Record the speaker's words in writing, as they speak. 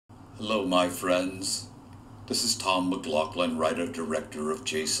Hello, my friends. This is Tom McLoughlin, writer-director of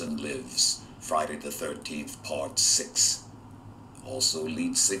Jason Lives, Friday the 13th, Part 6. Also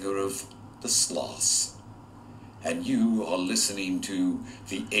lead singer of The Sloths. And you are listening to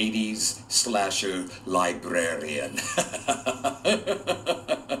the 80s Slasher Librarian.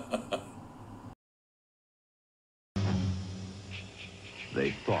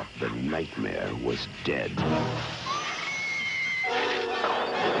 They thought the nightmare was dead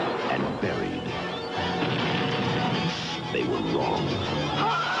and buried. They were wrong.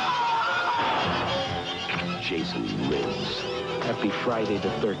 Jason lives. Happy Friday the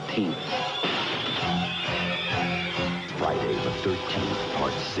 13th. Friday the 13th,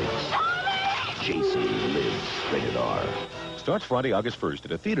 Part 6. Jason Lives. Rated R. Starts Friday, August 1st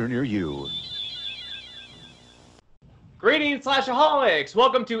at a theater near you. Greetings, Slashaholics!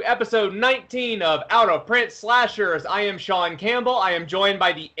 Welcome to episode 19 of Out of Print Slashers. I am Sean Campbell. I am joined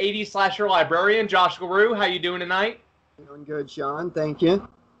by the 80s Slasher Librarian, Josh LaRue. How you doing tonight? Doing good, Sean. Thank you.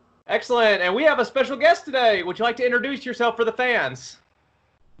 Excellent. And we have a special guest today. Would you like to introduce yourself for the fans?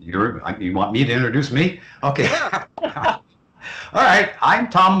 You want me to introduce me? Okay. Yeah. All right. I'm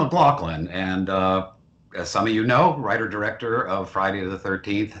Tom McLoughlin, and as some of you know, writer-director of Friday the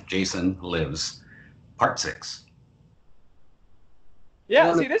 13th, Jason Lives, Part 6.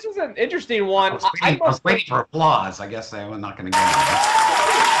 Yeah, see, this was an interesting one. I was waiting for applause. I guess I was not going to get it.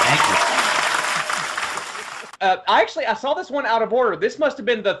 Thank you. I saw this one out of order. This must have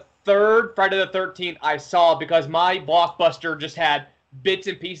been the third Friday the 13th I saw because my Blockbuster just had bits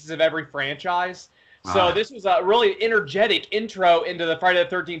and pieces of every franchise. So this was a really energetic intro into the Friday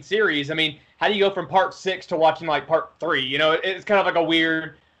the 13th series. I mean, how do you go from Part 6 to watching like Part 3? You know, it's kind of like a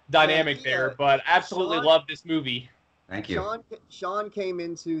weird dynamic there, but absolutely love this movie. Thank you. Sean came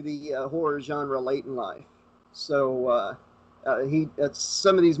into the horror genre late in life, so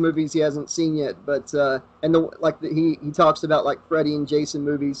some of these movies he hasn't seen yet. But he talks about like Freddy and Jason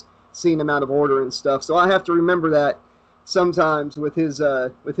movies, seeing them out of order and stuff. So I have to remember that sometimes with his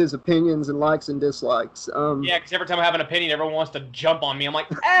opinions and likes and dislikes. Yeah, because every time I have an opinion, everyone wants to jump on me. I'm like,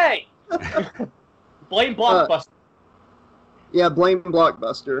 hey, blame Blockbuster. Yeah, blame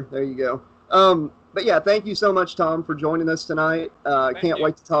Blockbuster. There you go. But yeah, thank you so much, Tom, for joining us tonight. Can't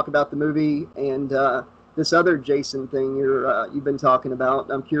wait to talk about the movie and this other Jason thing you've been talking about.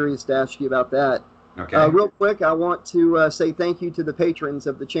 I'm curious to ask you about that. Okay. Real quick, I want to say thank you to the patrons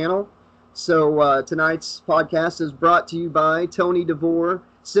of the channel. So tonight's podcast is brought to you by Tony DeVore,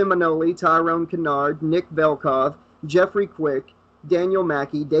 Simonoli, Tyrone Kennard, Nick Velkov, Jeffrey Quick, Daniel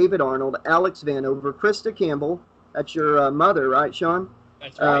Mackey, David Arnold, Alex Vanover, Krista Campbell. That's your mother, right, Sean?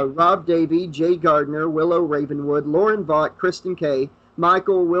 That's right. Rob Davey, Jay Gardner, Willow Ravenwood, Lauren Vaught, Kristen Kay,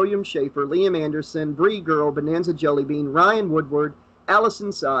 Michael, William Schaefer, Liam Anderson, Bree Girl, Bonanza Jellybean, Ryan Woodward, Allison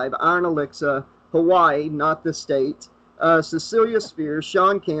Sibe, Iron Alexa, Hawaii, not the state, Cecilia Spears,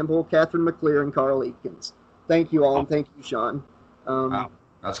 Sean Campbell, Catherine McClear, and Carl Eakins. Thank you all, and thank you, Sean. Wow,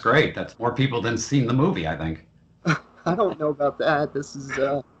 that's great. That's more people than seen the movie, I think. I don't know about that. This is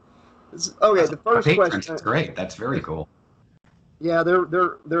okay. The first question. That's great. That's very cool. Yeah,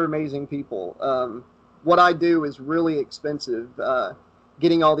 they're amazing people. What I do is really expensive.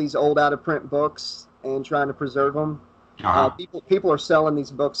 Getting all these old out of print books and trying to preserve them. People are selling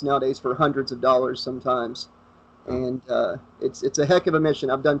these books nowadays for hundreds of dollars sometimes, and it's a heck of a mission.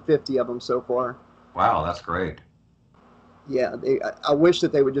 I've done 50 of them so far. Wow, that's great. Yeah, I wish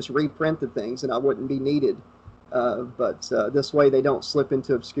that they would just reprint the things and I wouldn't be needed. But this way they don't slip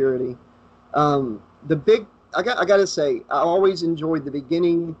into obscurity. I got to say, I always enjoyed the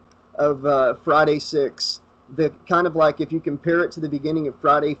beginning of Friday 6. The kind of like, if you compare it to the beginning of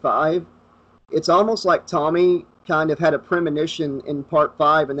Friday 5, it's almost like Tommy kind of had a premonition in Part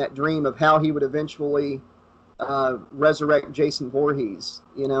 5 and that dream of how he would eventually resurrect Jason Voorhees.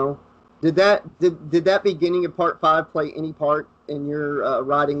 You know, did that beginning of Part 5 play any part in your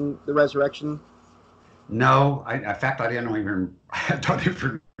writing the resurrection? No, in fact, I don't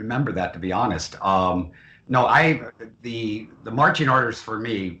even remember that, to be honest. No, the marching orders for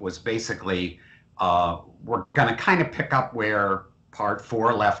me was basically we're going to kind of pick up where Part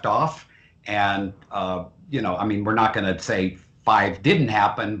 4 left off, and I mean, we're not going to say 5 didn't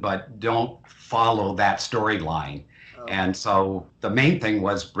happen, but don't follow that storyline. Oh. And so the main thing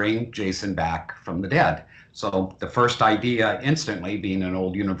was bring Jason back from the dead. So the first idea instantly, being an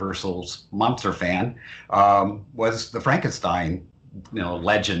old Universal's monster fan, was the Frankenstein,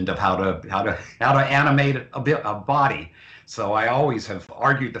 legend of how to animate a body. So I always have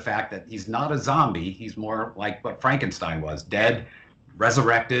argued the fact that he's not a zombie. He's more like what Frankenstein was: dead,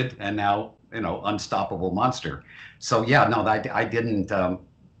 resurrected, and now unstoppable monster. So yeah, no, I didn't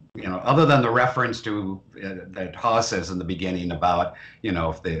other than the reference to that Haas says in the beginning about,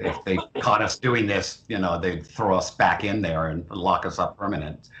 if they caught us doing this, they'd throw us back in there and lock us up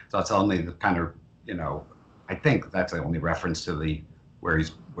permanent. So it's only the kind of, I think that's the only reference to where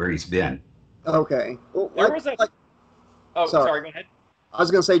he's been. Okay. Well, There was a. Oh, sorry. Go ahead. I was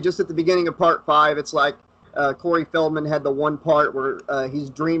going to say, just at the beginning of part 5, it's like Corey Feldman had the one part where he's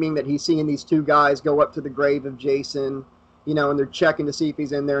dreaming that he's seeing these two guys go up to the grave of Jason, and they're checking to see if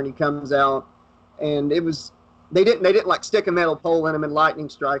he's in there, and he comes out, and they didn't like stick a metal pole in him and lightning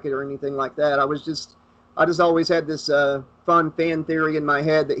strike it or anything like that. I just always had this fun fan theory in my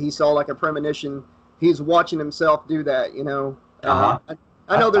head that he saw like a premonition. He's watching himself do that, Uh-huh.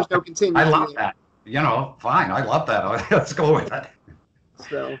 I know there's no continuity. I love that. Fine. I love that. Let's go with it.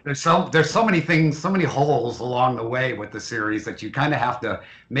 So There's so many things, so many holes along the way with the series that you kind of have to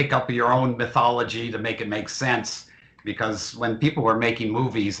make up your own mythology to make it make sense. Because when people were making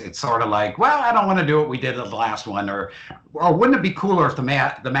movies, it's sort of like, well, I don't want to do what we did in the last one, or wouldn't it be cooler if the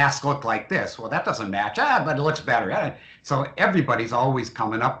mask looked like this? Well, that doesn't match. But it looks better. So everybody's always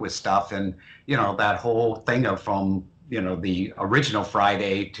coming up with stuff, and that whole thing of from the original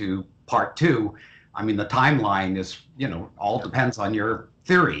Friday to part 2. I mean, the timeline is all depends on your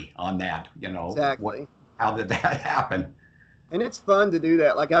theory on that. Exactly. How did that happen? And it's fun to do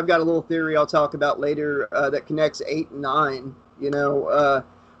that. Like, I've got a little theory I'll talk about later that connects 8 and 9,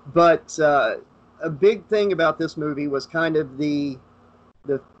 But a big thing about this movie was kind of the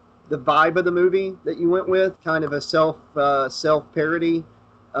vibe of the movie that you went with, kind of a self-parody.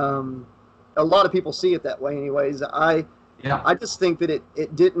 A lot of people see it that way anyways. I just think that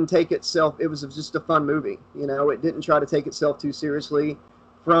it didn't take itself, it was just a fun movie. It didn't try to take itself too seriously.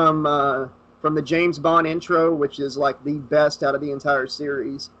 From the James Bond intro, which is like the best out of the entire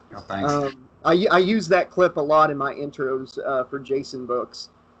series. Oh, thanks. I use that clip a lot in my intros for Jason books.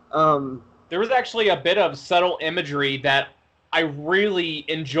 There was actually a bit of subtle imagery that I really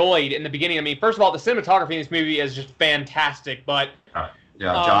enjoyed in the beginning. I mean, first of all, the cinematography in this movie is just fantastic, but...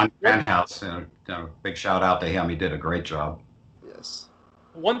 John Granthouse, big shout out to him. He did a great job. Yes.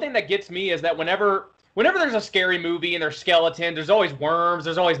 One thing that gets me is that whenever there's a scary movie and there's skeletons, there's always worms,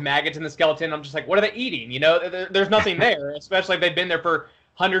 there's always maggots in the skeleton. I'm just like, what are they eating? There's nothing there, especially if they've been there for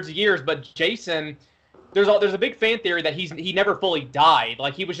hundreds of years. But Jason, there's a big fan theory that he never fully died.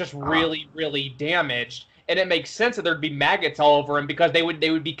 Like, he was just really, really damaged. And it makes sense that there'd be maggots all over him because they would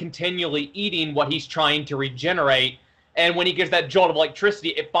be continually eating what he's trying to regenerate. And when he gets that jolt of electricity,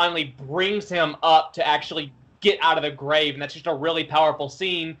 it finally brings him up to actually get out of the grave. And that's just a really powerful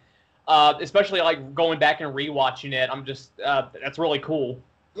scene. Especially like going back and rewatching it, I'm just that's really cool.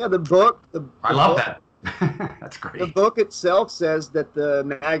 Yeah, the book. I love that. That's great. The book itself says that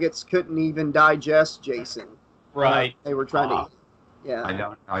the maggots couldn't even digest Jason. Right. They were trying to.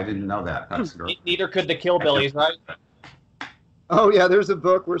 Yeah. I didn't know that. That's great. Neither could the Killbillies, right? Oh yeah, there's a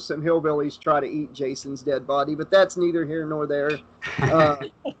book where some hillbillies try to eat Jason's dead body, but that's neither here nor there.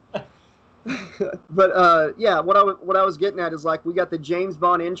 But yeah, what I was getting at is, like, we got the James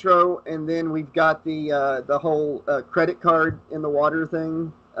Bond intro, and then we've got the whole credit card in the water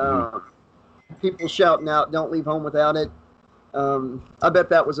thing. People shouting out, "Don't leave home without it." I bet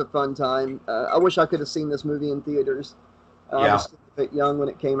that was a fun time. I wish I could have seen this movie in theaters. I was a bit young when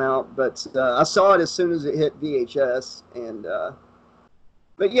it came out, but I saw it as soon as it hit VHS. And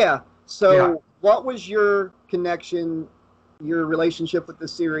but yeah, so what was your connection? Your relationship with the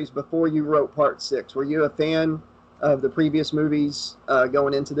series before you wrote part 6? Were you a fan of the previous movies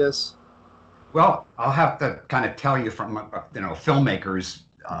going into this? Well, I'll have to kind of tell you from filmmaker's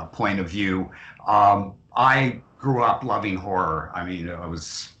point of view. I grew up loving horror. I mean,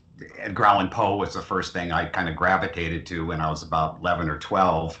 Edgar Allan Poe was the first thing I kind of gravitated to when I was about 11 or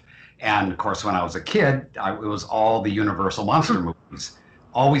 12. And of course, when I was a kid, it was all the Universal monster movies.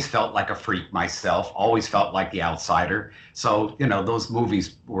 Always felt like a freak myself, always felt like the outsider. So, those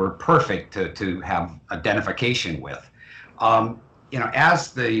movies were perfect to have identification with.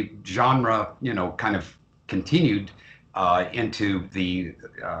 As the genre, kind of continued into the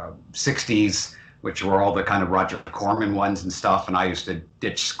 60s, which were all the kind of Roger Corman ones and stuff, and I used to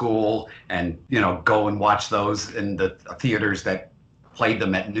ditch school and, go and watch those in the theaters that played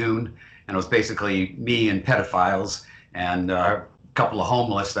them at noon. And it was basically me and pedophiles and couple of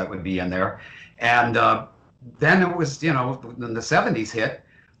homeless that would be in there. And then it was, when the 70s hit,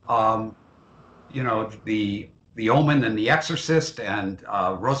 the Omen and The Exorcist and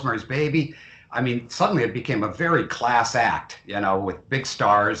Rosemary's Baby. I mean, suddenly it became a very class act, with big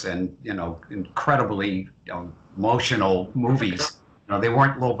stars and, incredibly emotional movies. They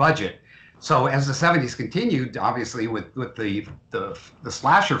weren't low budget. So as the 70s continued, obviously with the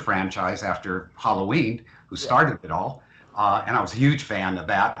slasher franchise after Halloween, who started it all, and I was a huge fan of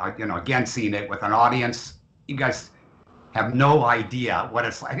that. Again, seeing it with an audience, you guys have no idea what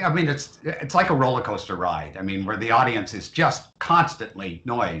it's like. I mean, it's like a roller coaster ride. I mean, where the audience is just constantly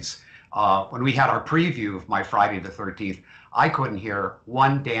noise. When we had our preview of my Friday the 13th, I couldn't hear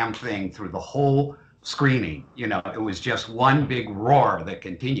one damn thing through the whole screening. It was just one big roar that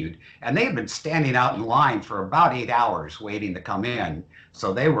continued. And they had been standing out in line for about 8 hours waiting to come in.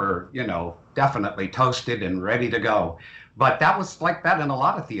 So they were, definitely toasted and ready to go. But that was like that in a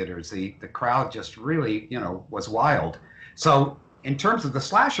lot of theaters. The crowd just really, was wild. So in terms of the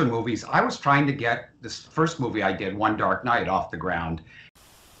slasher movies, I was trying to get this first movie I did, One Dark Night, off the ground.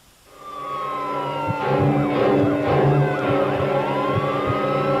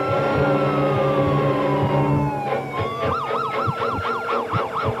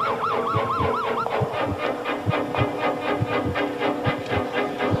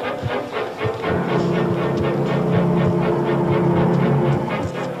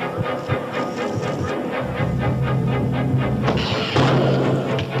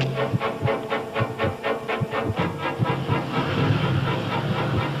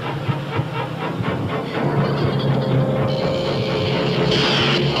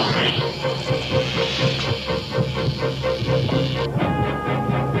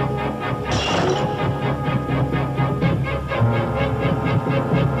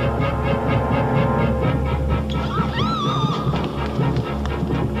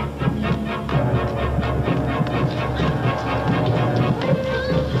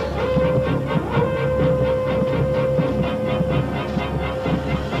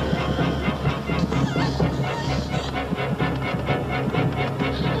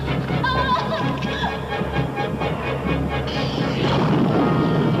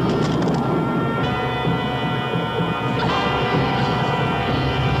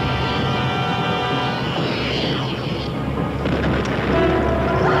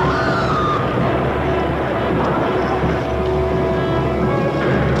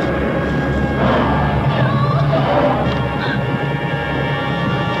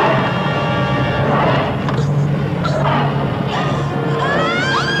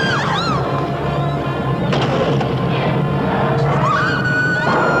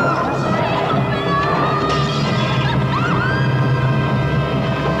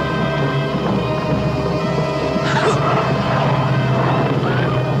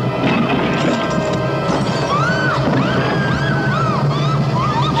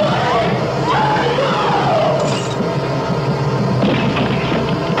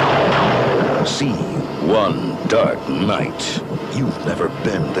 One dark night. You've never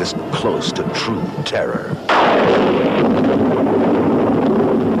been this close to true terror.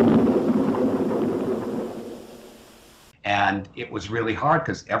 And it was really hard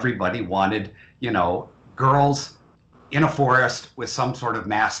because everybody wanted, girls in a forest with some sort of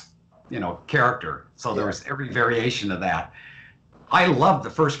masked, character. So there was every variation of that. I loved the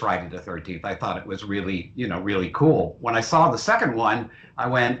first Friday the 13th. I thought it was really, really cool. When I saw the second one,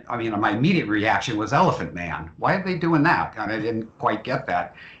 my immediate reaction was Elephant Man. Why are they doing that? And I didn't quite get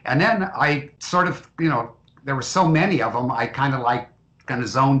that. And then I sort of, there were so many of them, I kind of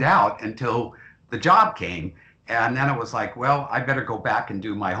zoned out until The Job came. And then it was like, well, I better go back and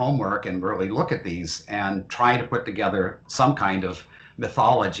do my homework and really look at these and try to put together some kind of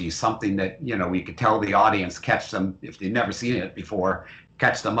mythology, something that, we could tell the audience, catch them, if they've never seen it before,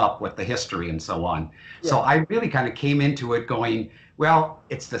 catch them up with the history and so on. Yeah. So I really kind of came into it going, well,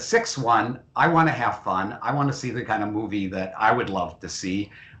 it's the sixth one. I want to have fun. I want to see the kind of movie that I would love to see.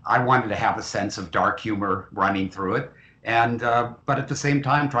 I wanted to have a sense of dark humor running through it. And, but at the same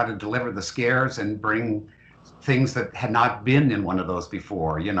time, try to deliver the scares and bring things that had not been in one of those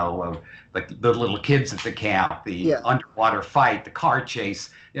before, like the little kids at the camp, the underwater fight, the car chase,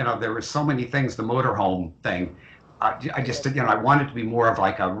 there were so many things, the motorhome thing. I just, I wanted to be more of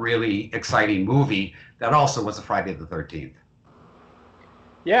like a really exciting movie that also was a Friday the 13th.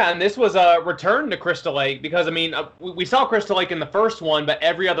 Yeah, and this was a return to Crystal Lake because, we saw Crystal Lake in the first one, but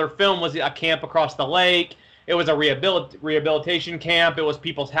every other film was a camp across the lake. It was a rehabilitation camp. It was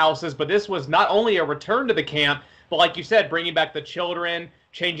people's houses. But this was not only a return to the camp, but like you said, bringing back the children,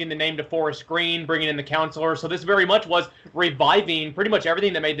 changing the name to Forest Green, bringing in the counselor. So this very much was reviving pretty much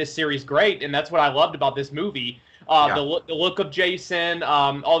everything that made this series great. And that's what I loved about this movie. The look of Jason,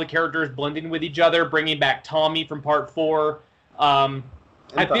 all the characters blending with each other, bringing back Tommy from part 4.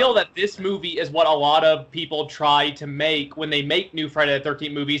 I feel that this movie is what a lot of people try to make when they make new Friday the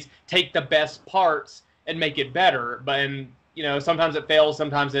 13th movies, take the best parts and make it better. But sometimes it fails,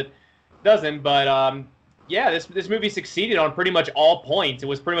 sometimes it doesn't, but yeah, this movie succeeded on pretty much all points. It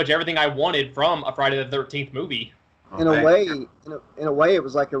was pretty much everything I wanted from a Friday the 13th movie. In a way, it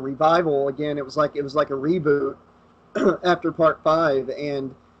was like a revival again. It was like a reboot after Part 5,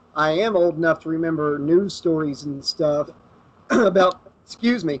 and I am old enough to remember news stories and stuff about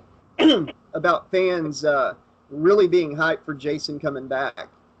about fans really being hyped for Jason coming back.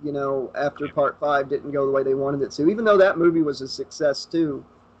 You know, after Part 5 didn't go the way they wanted it to, even though that movie was a success too.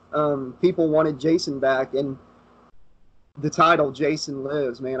 People wanted Jason back, and the title Jason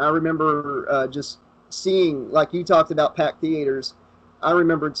Lives, man. I remember just seeing, like you talked about packed theaters, I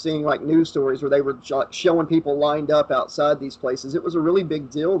remembered seeing like news stories where they were showing people lined up outside these places. It was a really big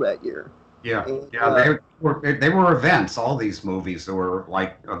deal that year. Yeah, and, they were events. All these movies, they were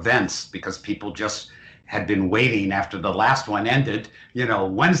like events because people just had been waiting after the last one ended. You know,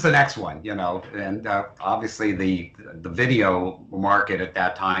 when's the next one? You know, and obviously the video market at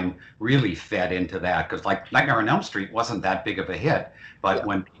that time really fed into that because like Nightmare on Elm Street wasn't that big of a hit, but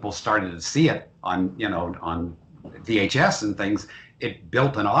when people started to see it on on VHS and things, it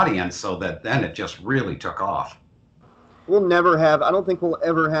built an audience so that then it just really took off. We'll never have. I don't think we'll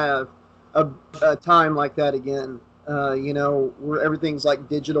ever have a time like that again. You know, where everything's like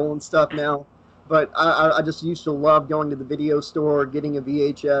digital and stuff now. But I just used to love going to the video store, getting a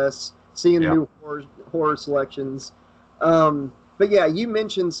VHS, seeing the new horror selections. But yeah, you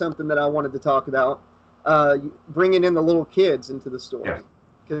mentioned something that I wanted to talk about, bringing in the little kids into the story.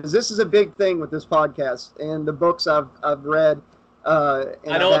 Because this is a big thing with this podcast and the books I've read. I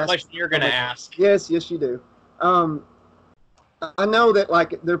know what question you're going to ask. Yes, you do. I know that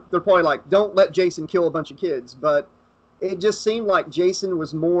like they're probably like, don't let Jason kill a bunch of kids, but it just seemed like Jason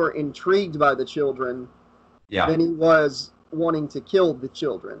was more intrigued by the children than he was wanting to kill the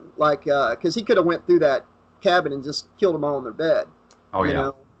children. Like, because he could have went through that cabin and just killed them all in their bed. Oh, yeah. You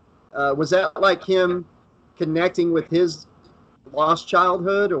know? Was that like him connecting with his lost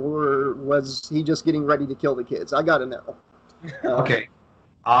childhood, or was he just getting ready to kill the kids? I got to know. Okay.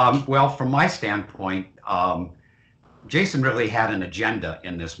 Well, from my standpoint, Jason really had an agenda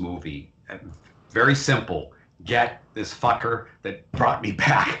in this movie. Very simple. Get this fucker that brought me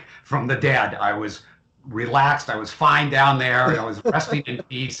back from the dead. I was relaxed. I was fine down there. I was resting in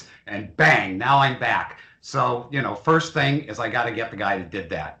peace, and bang, now I'm back. So, you know, first thing is I got to get the guy that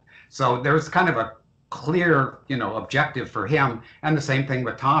did that. So there's kind of a clear, you know, objective for him. And the same thing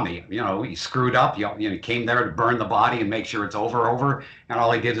with Tommy. You know, he screwed up. You know, he came there to burn the body and make sure it's over, and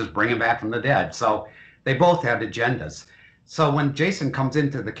all he did is bring him back from the dead. So they both had agendas. So when Jason comes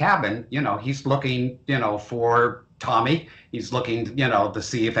into the cabin, you know, he's looking, you know, for Tommy. He's looking, you know, to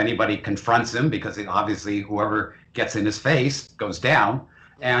see if anybody confronts him because obviously whoever gets in his face goes down.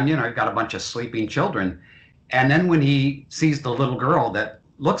 And, you know, you've got a bunch of sleeping children. And then when he sees the little girl that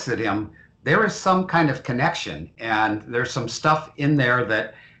looks at him, there is some kind of connection. And there's some stuff in there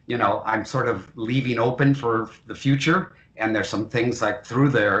that, you know, I'm sort of leaving open for the future. And there's some things like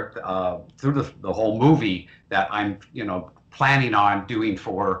through there, through the whole movie that I'm, you know, planning on doing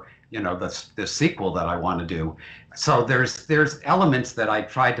for, you know, the sequel that I want to do. So there's elements that I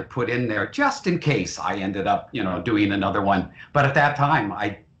tried to put in there just in case I ended up, you know, doing another one. But at that time,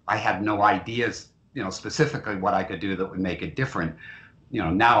 I had no ideas, you know, specifically what I could do that would make it different. You know,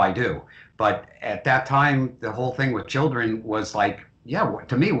 now I do. But at that time, the whole thing with children was like, yeah,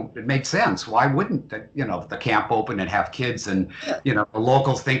 to me, it made sense. Why wouldn't the camp open and have kids? And, you know, the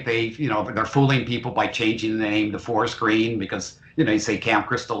locals think they're fooling people by changing the name to Forest Green because, you know, you say Camp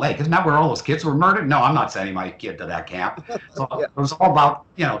Crystal Lake. Isn't that where all those kids were murdered? No, I'm not sending my kid to that camp. So it was all about,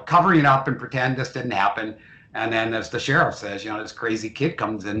 you know, covering up and pretend this didn't happen. And then as the sheriff says, you know, this crazy kid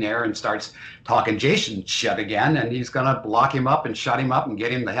comes in there and starts talking Jason shit again, and he's going to lock him up and shut him up and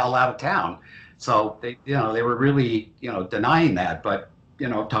get him the hell out of town. So they were really, you know, denying that. But, you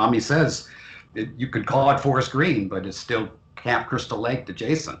know, Tommy says you could call it Forest Green, but it's still Camp Crystal Lake to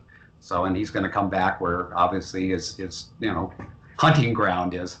Jason. So, and he's going to come back where obviously his you know, hunting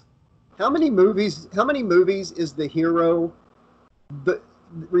ground is. How many movies is the hero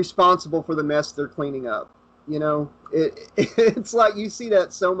responsible for the mess they're cleaning up? You know, it's like you see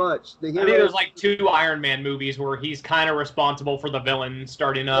that so much. I think there's like 2 Iron Man movies where he's kind of responsible for the villain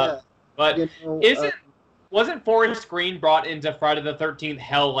starting up. Yeah. But you know, wasn't Forest Green brought into Friday the 13th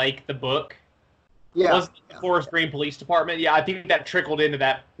Hell Lake, the book? Yeah. Wasn't the Forest Green Police Department? Yeah, I think that trickled into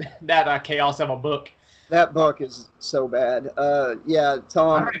that chaos of a book. That book is so bad. Yeah,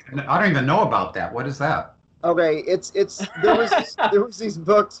 Tom. I don't even know about that. What is that? Okay, there was these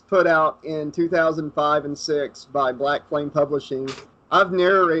books put out in 2005 and 6 by Black Flame Publishing. I've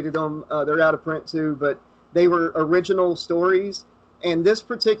narrated them. They're out of print too, but they were original stories. And this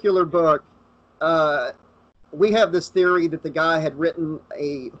particular book, we have this theory that the guy had written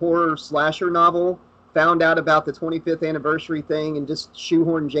a horror slasher novel, found out about the 25th anniversary thing, and just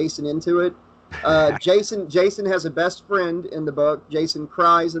shoehorned Jason into it. Jason has a best friend in the book. Jason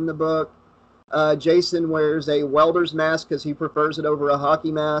cries in the book. Jason wears a welder's mask because he prefers it over a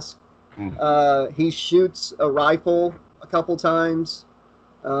hockey mask. He shoots a rifle a couple times.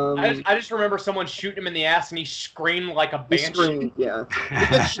 I just remember someone shooting him in the ass and he screamed like a banshee. Yeah.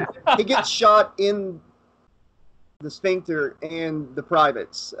 He gets shot in the sphincter and the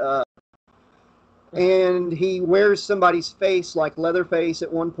privates. And he wears somebody's face, like Leatherface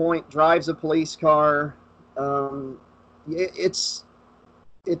at one point, drives a police car. It's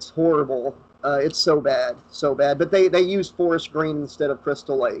horrible. It's so bad. But they use Forest Green instead of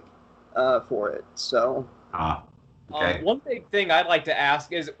Crystal Lake for it. So. Okay. One big thing I'd like to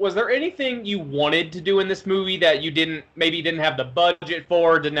ask is, was there anything you wanted to do in this movie that you didn't have the budget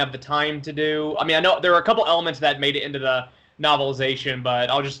for, didn't have the time to do? I mean, I know there were a couple elements that made it into the novelization, but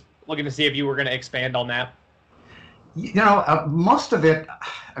I was just looking to see if you were going to expand on that. You know, most of it,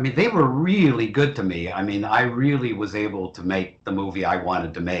 I mean, they were really good to me. I mean, I really was able to make the movie I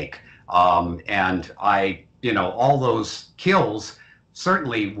wanted to make. And all those kills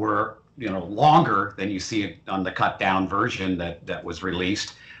certainly were, longer than you see it on the cut down version that was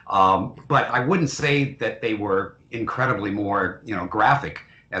released. But I wouldn't say that they were incredibly more, graphic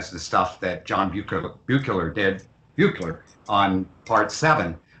as the stuff that John Buechler did on part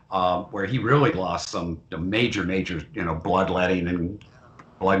 7, where he really lost some major, bloodletting and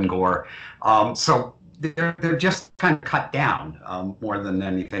blood and gore. So they're just kind of cut down more than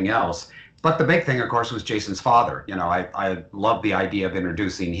anything else. But the big thing, of course, was Jason's father. I love the idea of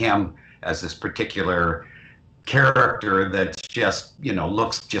introducing him as this particular character that just,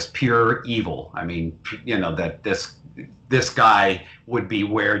 looks just pure evil. I mean, that this guy would be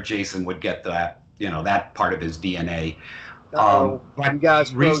where Jason would get that, that part of his DNA. But you guys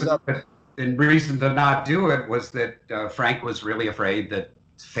froze up. The reason to not do it was that Frank was really afraid that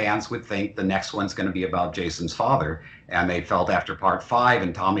fans would think the next one's going to be about Jason's father. And they felt after part 5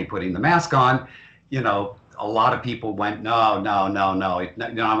 and Tommy putting the mask on, a lot of people went, no, I'm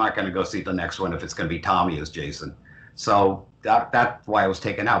not going to go see the next one if it's going to be Tommy as Jason. So that's why it was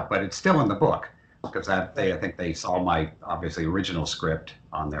taken out, but it's still in the book because I think they saw my obviously original script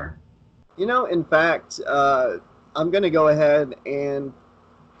on there. In fact, I'm going to go ahead and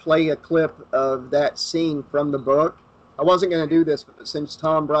play a clip of that scene from the book. I wasn't going to do this, but since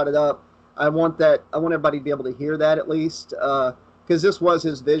Tom brought it up, I want everybody to be able to hear that at least, because this was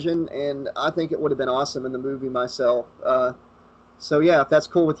his vision, and I think it would have been awesome in the movie myself. So yeah, if that's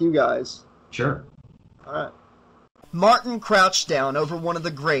cool with you guys. Sure. All right. Martin crouched down over one of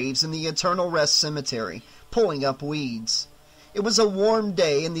the graves in the Eternal Rest Cemetery, pulling up weeds. It was a warm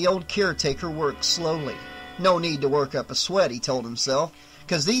day, and the old caretaker worked slowly. No need to work up a sweat, he told himself,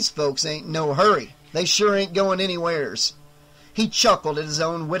 because these folks ain't in no hurry. They sure ain't going anywheres. He chuckled at his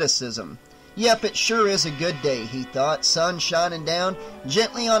own witticism. Yep, it sure is a good day, he thought, sun shining down,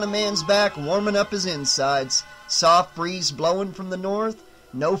 gently on a man's back, warming up his insides, soft breeze blowing from the north,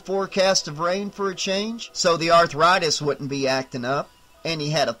 no forecast of rain for a change, so the arthritis wouldn't be acting up, and he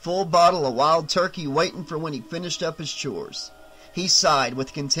had a full bottle of wild turkey waiting for when he finished up his chores. He sighed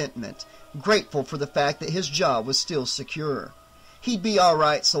with contentment, grateful for the fact that his job was still secure. He'd be all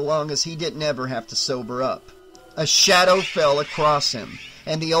right so long as he didn't ever have to sober up. A shadow fell across him,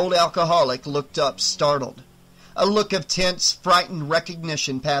 and the old alcoholic looked up startled. A look of tense, frightened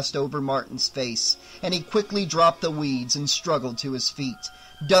recognition passed over Martin's face, and he quickly dropped the weeds and struggled to his feet,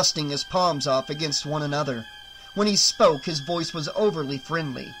 dusting his palms off against one another. When he spoke, his voice was overly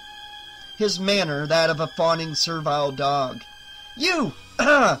friendly, his manner that of a fawning servile dog. "You!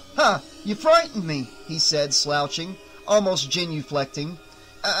 You frightened me," he said, slouching, almost genuflecting.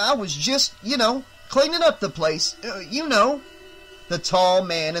 I was just, cleaning up the place, The tall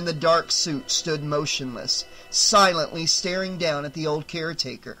man in the dark suit stood motionless, silently staring down at the old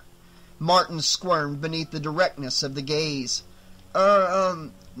caretaker. Martin squirmed beneath the directness of the gaze.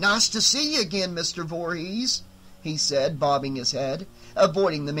 Nice to see you again, Mr. Voorhees," he said, bobbing his head,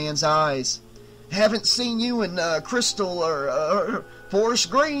 avoiding the man's eyes. "Haven't seen you in Crystal or Forest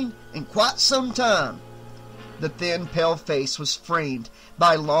Green in quite some time." The thin, pale face was framed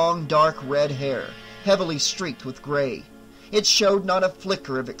by long, dark red hair, heavily streaked with gray. It showed not a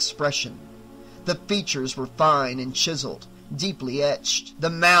flicker of expression. The features were fine and chiseled, deeply etched. The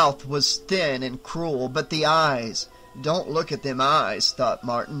mouth was thin and cruel, but the eyes... Don't look at them eyes, thought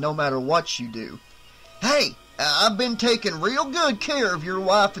Martin, no matter what you do. "Hey, I've been taking real good care of your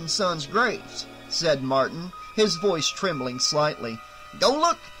wife and son's graves," said Martin, his voice trembling slightly. Go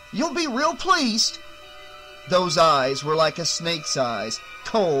look. You'll be real pleased. Those eyes were like a snake's eyes,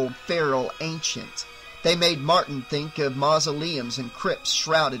 cold, feral, ancient. They made Martin think of mausoleums and crypts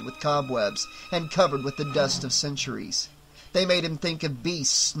shrouded with cobwebs and covered with the dust of centuries. They made him think of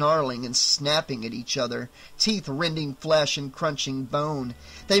beasts snarling and snapping at each other, teeth rending flesh and crunching bone.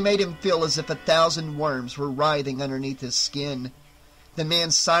 They made him feel as if 1,000 worms were writhing underneath his skin. The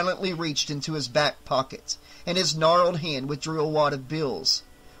man silently reached into his back pocket, and his gnarled hand withdrew a wad of bills.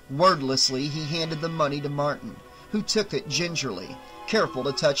 Wordlessly, he handed the money to Martin, who took it gingerly, careful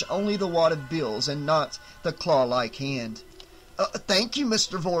to touch only the wad of bills and not the claw-like hand. Thank you,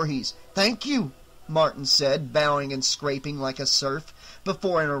 Mr. Voorhees. Thank you, Martin said, bowing and scraping like a serf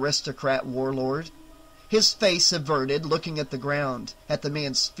before an aristocrat warlord. His face averted, looking at the ground, at the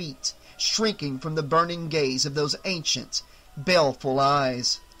man's feet, shrinking from the burning gaze of those ancient, baleful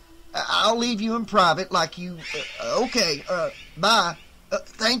eyes. I'll leave you in private like you... okay, bye.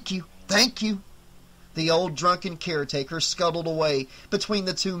 Thank you, thank you. The old drunken caretaker scuttled away between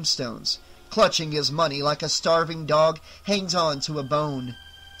the tombstones, clutching his money like a starving dog hangs on to a bone.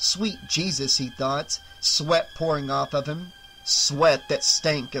 Sweet Jesus, he thought, sweat pouring off of him, sweat that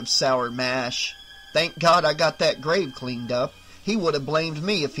stank of sour mash. Thank God I got that grave cleaned up. He would have blamed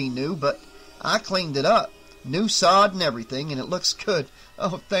me if he knew, but I cleaned it up. New sod and everything, and it looks good.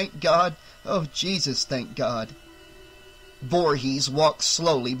 Oh, thank God. Oh, Jesus, thank God. Voorhees walked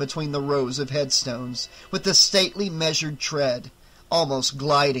slowly between the rows of headstones, with a stately, measured tread, almost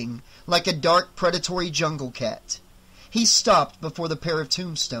gliding, like a dark, predatory jungle cat. He stopped before the pair of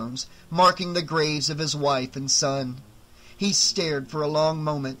tombstones, marking the graves of his wife and son. He stared for a long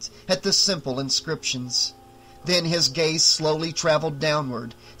moment at the simple inscriptions. Then his gaze slowly traveled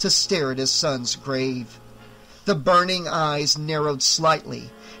downward to stare at his son's grave. The burning eyes narrowed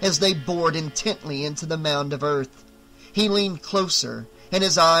slightly as they bored intently into the mound of earth. He leaned closer, and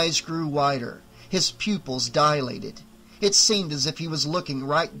his eyes grew wider, his pupils dilated. It seemed as if he was looking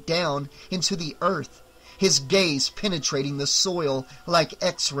right down into the earth, his gaze penetrating the soil like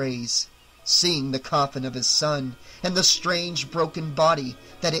X-rays, seeing the coffin of his son and the strange broken body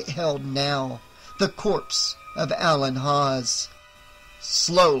that it held now, the corpse of Alan Hawes.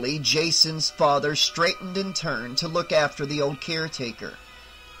 Slowly, Jason's father straightened and turned to look after the old caretaker.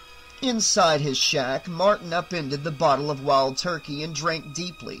 Inside his shack, Martin upended the bottle of wild turkey and drank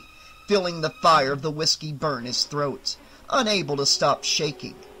deeply, feeling the fire of the whiskey burn his throat, unable to stop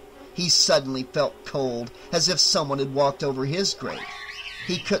shaking. He suddenly felt cold, as if someone had walked over his grave.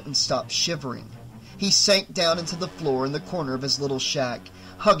 He couldn't stop shivering. He sank down into the floor in the corner of his little shack,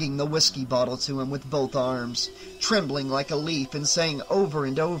 hugging the whiskey bottle to him with both arms, trembling like a leaf and saying over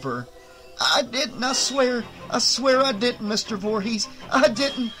and over, I didn't, I swear I didn't, Mr. Voorhees. I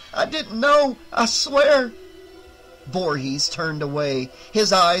didn't know, I swear. Voorhees turned away,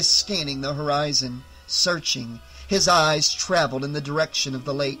 his eyes scanning the horizon, searching. His eyes traveled in the direction of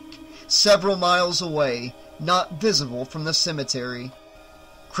the lake, several miles away, not visible from the cemetery.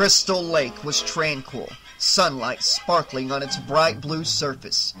 Crystal Lake was tranquil, sunlight sparkling on its bright blue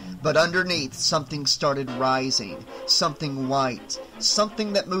surface, but underneath something started rising, something white,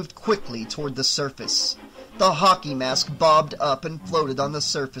 something that moved quickly toward the surface. The hockey mask bobbed up and floated on the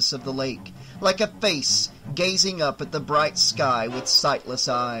surface of the lake, like a face gazing up at the bright sky with sightless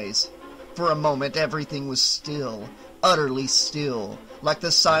eyes. For a moment everything was still, utterly still, like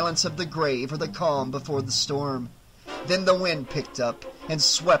the silence of the grave or the calm before the storm. Then the wind picked up and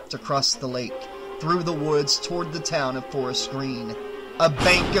swept across the lake, through the woods toward the town of Forest Green. A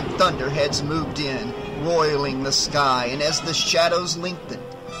bank of thunderheads moved in, roiling the sky, and as the shadows lengthened,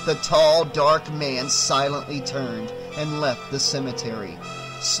 the tall, dark man silently turned and left the cemetery,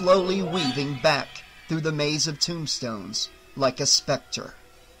 slowly weaving back through the maze of tombstones like a specter.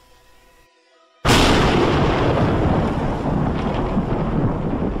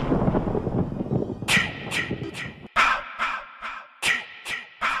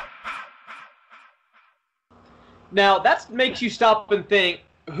 Now, that makes you stop and think,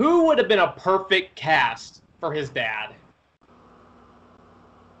 who would have been a perfect cast for his dad?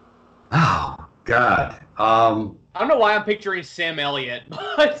 Oh, God. I don't know why I'm picturing Sam Elliott,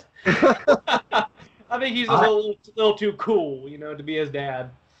 but I think he's a little too cool, to be his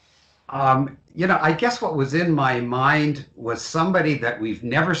dad. I guess what was in my mind was somebody that we've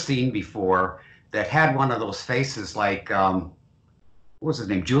never seen before that had one of those faces like, what was his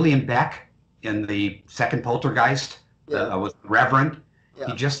name, Julian Beck? In the second Poltergeist, with Reverend,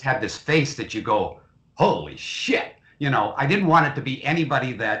 he just had this face that you go, holy shit. I didn't want it to be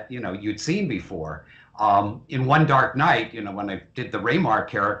anybody that, you'd seen before. In One Dark Night, when I did the Raymar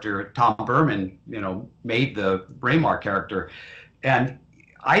character, Tom Berman, made the Raymar character. and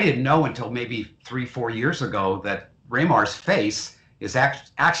I didn't know until maybe 3-4 years ago that Raymar's face is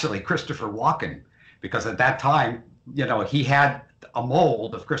actually Christopher Walken, because at that time, you know, he had a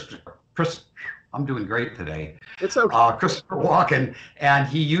mold of I'm doing great today. It's okay. Christopher Walken, and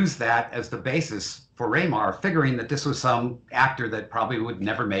he used that as the basis for Raymar, figuring that this was some actor that probably would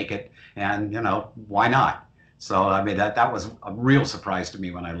never make it, and you know, why not? So I mean, that was a real surprise to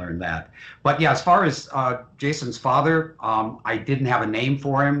me when I learned that. But yeah, as far as Jason's father, I didn't have a name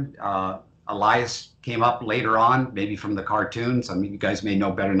for him. Elias came up later on, maybe from the cartoons. I mean, you guys may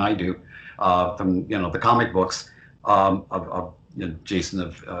know better than I do, from you know the comic books of you know, Jason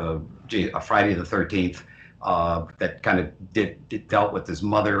of Friday the 13th, that kind of dealt with his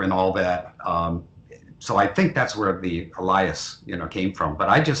mother and all that. So I think that's where the Elias, you know, came from. But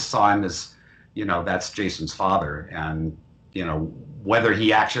I just saw him as, you know, that's Jason's father, and you know, whether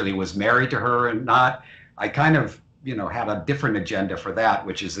he actually was married to her or not, I kind of, you know, had a different agenda for that,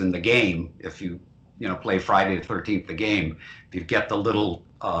 which is in the game. If you know, play Friday the 13th, the game, if you get the little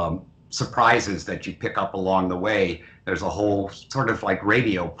surprises that you pick up along the way, there's a whole sort of like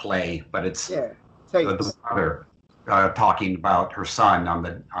radio play, but it's the mother talking about her son on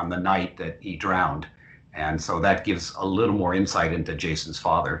the night that he drowned, and so that gives a little more insight into Jason's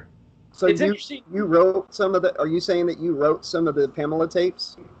father. So you wrote some of the? Are you saying that you wrote some of the Pamela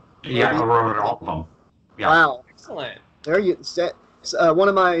tapes? Yeah, I wrote all of them. Yeah. Wow, Excellent. there you. One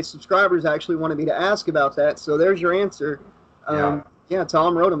of my subscribers actually wanted me to ask about that, so there's your answer. Yeah,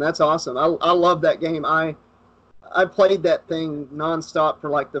 Tom wrote them. That's awesome. I love that game. I played that thing nonstop for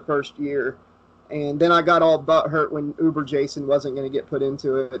like the first year, and then I got all butthurt when Uber Jason wasn't going to get put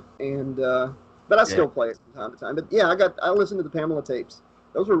into it, and but I still play it from time to time. But yeah, I listened to the Pamela tapes.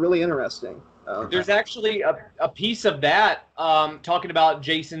 Those were really interesting. There's actually a piece of that talking about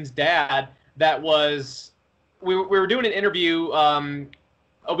Jason's dad that was we were doing an interview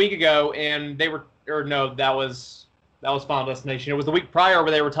a week ago, and they were that was Final Destination. It was the week prior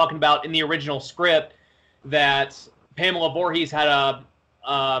where they were talking about in the original script that Pamela Voorhees had a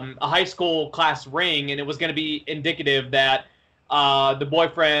high school class ring, and it was going to be indicative that the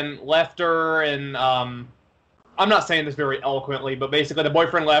boyfriend left her, and I'm not saying this very eloquently, but basically the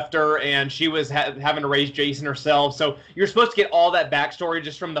boyfriend left her, and she was having to raise Jason herself. So you're supposed to get all that backstory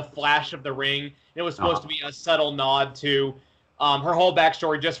just from the flash of the ring. It was supposed to be a subtle nod to her whole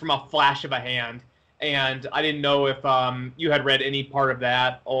backstory just from a flash of a hand. And I didn't know if you had read any part of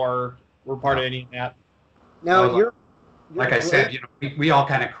that or were part of any of that. Now, you're like I said, you know, we all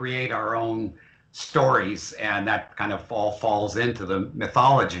kind of create our own stories, and that kind of all falls into the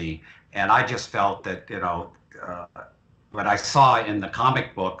mythology. And I just felt that, you know, what I saw in the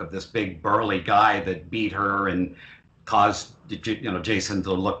comic book of this big burly guy that beat her and caused, you know, Jason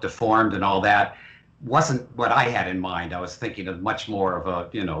to look deformed and all that wasn't what I had in mind. I was thinking of much more of a,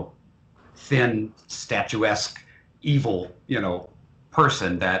 you know, thin, statuesque, evil, you know,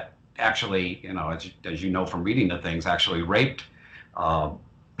 person that actually, you know, as you know from reading the things, actually raped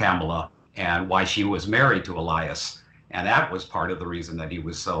Pamela, and why she was married to Elias. And that was part of the reason that he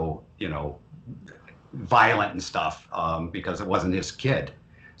was so, you know, violent and stuff, because it wasn't his kid.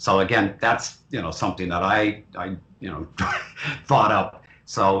 So again, that's, you know, something that I you know, thought up.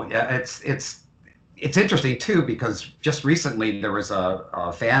 So yeah, it's interesting too, because just recently there was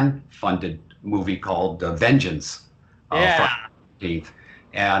a fan-funded movie called Vengeance.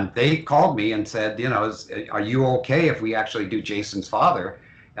 And they called me and said, you know, are you okay if we actually do Jason's father?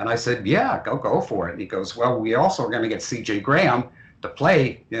 And I said, yeah, go for it. And he goes, well, we also are going to get C.J. Graham to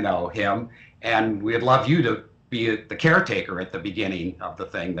play, you know, him, and we'd love you to be the caretaker at the beginning of the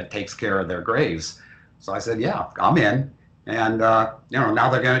thing that takes care of their graves. So I said, yeah, I'm in. And, you know, now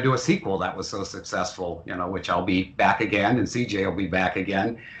they're going to do a sequel that was so successful, you know, which I'll be back again, and CJ will be back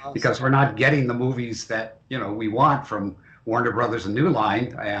again, because we're not getting the movies that, you know, we want from Warner Brothers and New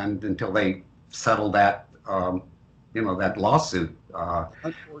Line, and until they settle that, you know, that lawsuit,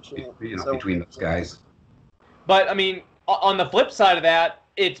 you know, between those guys. But, I mean, on the flip side of that,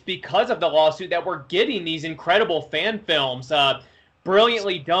 it's because of the lawsuit that we're getting these incredible fan films.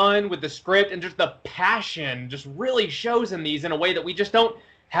 Brilliantly done with the script, and just the passion just really shows in these in a way that we just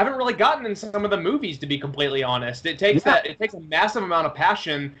haven't really gotten in some of the movies, to be completely honest. It takes it takes a massive amount of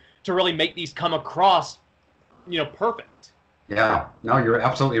passion to really make these come across, you know, perfect. Yeah, no, you're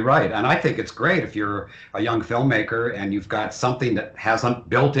absolutely right. And I think it's great if you're a young filmmaker and you've got something that has a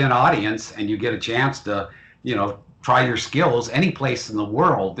built-in audience, and you get a chance to, you know, try your skills any place in the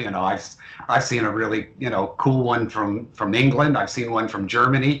world. You know, I've seen a really, you know, cool one from England. I've seen one from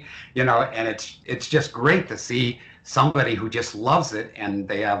Germany, you know, and it's just great to see somebody who just loves it, and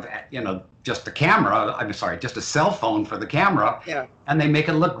they have, just a camera. I'm sorry, just a cell phone for the camera. Yeah. And they make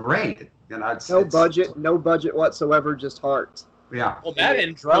it look great. No budget whatsoever, just heart. Yeah. Well, that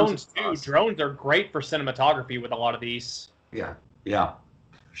and drones too. Drones are great for cinematography with a lot of these. Yeah,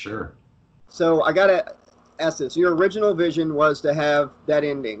 sure. So I gotta ask this: your original vision was to have that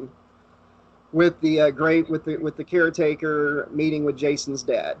ending with the with the caretaker meeting with Jason's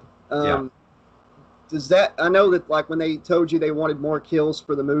dad. Does that? I know that like when they told you they wanted more kills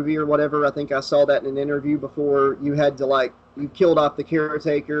for the movie or whatever. I think I saw that in an interview before. You had to you killed off the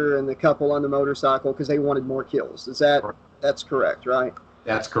caretaker and the couple on the motorcycle because they wanted more kills. That's correct, right?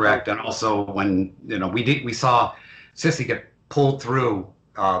 That's correct. And also when we saw Sissy get pulled through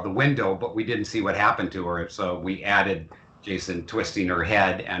the window, but we didn't see what happened to her. So we added Jason twisting her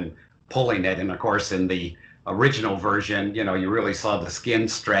head and pulling it. And of course, in the original version, you really saw the skin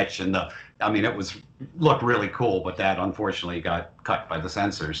stretch and it looked really cool, but that unfortunately got cut by the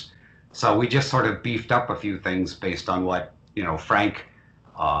censors. So we just sort of beefed up a few things based on what, Frank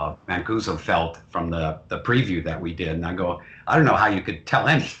Mancuso felt from the preview that we did. And I don't know how you could tell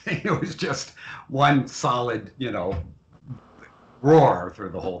anything. It was just one solid, roar through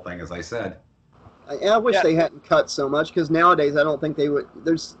the whole thing, as I said. I wish they hadn't cut so much, because nowadays I don't think they would.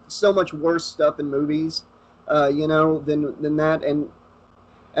 There's so much worse stuff in movies, than that, and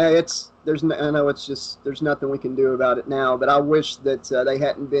I know it's just there's nothing we can do about it now. But I wish that they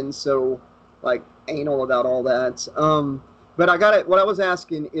hadn't been so anal about all that. But I got it. What I was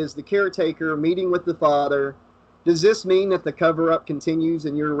asking is the caretaker meeting with the father. Does this mean that the cover-up continues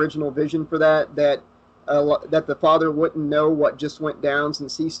in your original vision for that that the father wouldn't know what just went down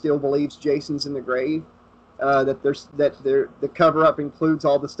since he still believes Jason's in the grave? The cover-up includes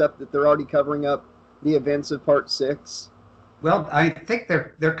all the stuff that they're already covering up, the events of Part 6. Well, I think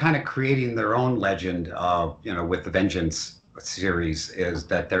they're kind of creating their own legend, with the Vengeance series, is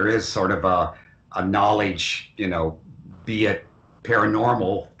that there is sort of a knowledge, be it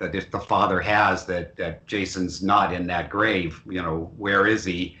paranormal, that if the father has that Jason's not in that grave, where is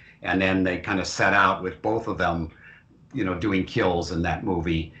he? And then they kind of set out with both of them, doing kills in that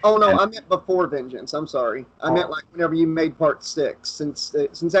movie. Oh no, I meant before Vengeance. I'm sorry. I meant whenever you made Part 6, since that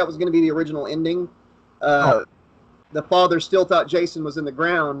was going to be the original ending. The father still thought Jason was in the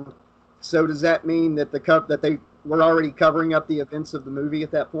ground. So does that mean that that they were already covering up the events of the movie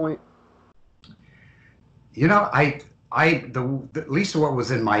at that point? At least what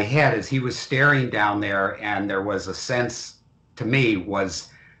was in my head is he was staring down there, and there was a sense to me was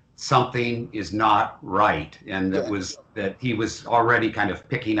something is not right, and that he was already kind of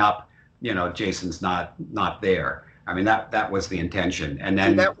picking up, Jason's not there. I mean, that was the intention, and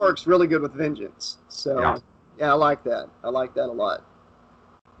then that works really good with Vengeance. So yeah, I like that. I like that a lot.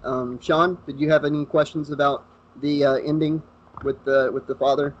 Sean, did you have any questions about the ending with the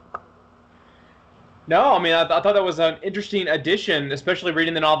father? No, I mean, I thought that was an interesting addition, especially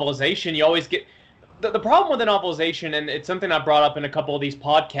reading the novelization. You always get the problem with the novelization, and it's something I brought up in a couple of these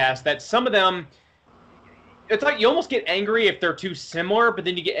podcasts, that some of them, it's like you almost get angry if they're too similar, but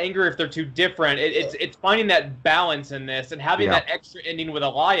then you get angry if they're too different. It's finding that balance in this, and having that extra ending with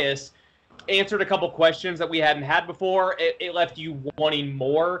Elias answered a couple questions that we hadn't had before. It left you wanting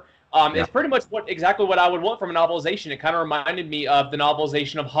more. It's pretty much exactly what I would want from a novelization. It kind of reminded me of the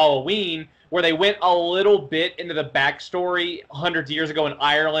novelization of Halloween, where they went a little bit into the backstory hundreds of years ago in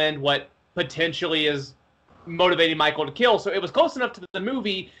Ireland, what potentially is motivating Michael to kill. So it was close enough to the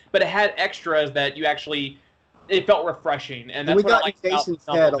movie, but it had extras that it felt refreshing. And that's we what got I like in Jason's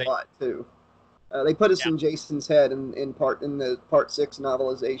head a lot too. They put us in Jason's head in the Part 6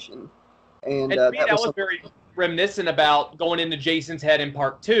 novelization. And to me, that was very reminiscent about going into Jason's head in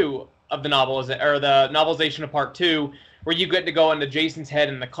Part 2 of the novelization of Part 2, where you get to go into Jason's head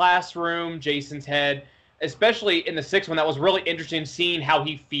in the classroom, Jason's head, especially in the 6th one. That was really interesting, seeing how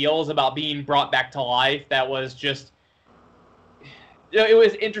he feels about being brought back to life. That was just, it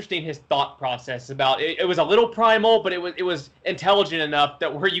was interesting, his thought process about it. It was a little primal, but it was intelligent enough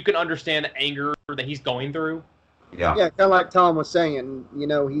that where you can understand the anger that he's going through. Yeah, kind of like Tom was saying,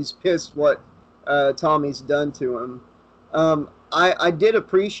 he's pissed what Tommy's done to him. I did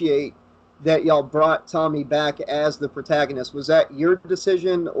appreciate that y'all brought Tommy back as the protagonist. Was that your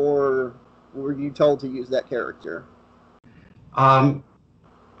decision, or were you told to use that character? I'm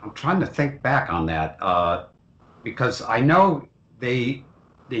trying to think back on that, because I know they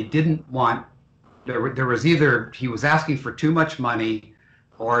didn't want, there was either he was asking for too much money,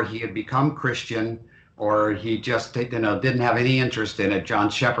 or he had become Christian, or he just didn't have any interest in it. John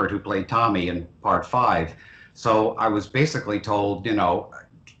Shepard, who played Tommy in Part 5. So I was basically told,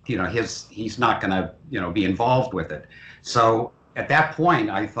 he's not going to, be involved with it. So at that point,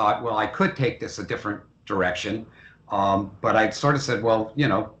 I thought, well, I could take this a different direction. But I sort of said, well,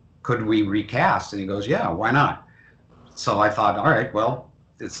 could we recast? And he goes, yeah, why not? So I thought, all right, well,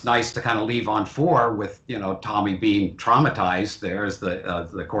 it's nice to kind of leave on 4 with, Tommy being traumatized. There's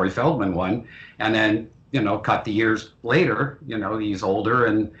the Corey Feldman one. And then, cut the years later, he's older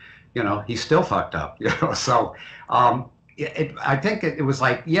and, he's still fucked up, So I think it was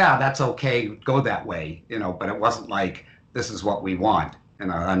like, yeah, that's okay, go that way, but it wasn't like, this is what we want.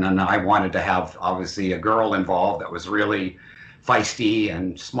 And then I wanted to have, obviously, a girl involved that was really feisty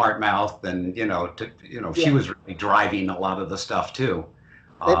and smart-mouthed, and she was really driving a lot of the stuff too.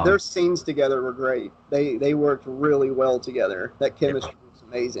 Their scenes together were great. They worked really well together. That chemistry was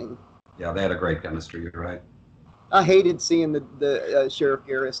amazing. Yeah, they had a great chemistry. You're right. I hated seeing the Sheriff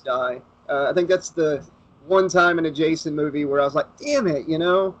Garris die. I think that's the one time in a Jason movie where I was like, damn it,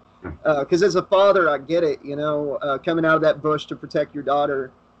 because as a father, I get it, coming out of that bush to protect your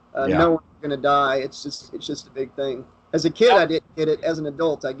daughter, no one's gonna die. It's just a big thing. As a kid, I didn't get it. As an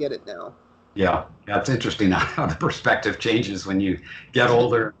adult, I get it now. Yeah, it's interesting how the perspective changes when you get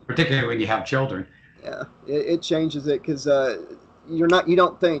older, particularly when you have children. Yeah, it changes it because you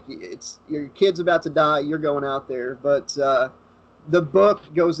don't think it's your kid's about to die. You're going out there, but the book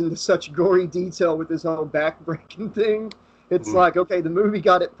goes into such gory detail with this whole backbreaking thing. It's like, okay, the movie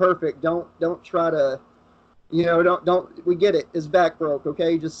got it perfect. Don't try to, don't. We get it. His back broke.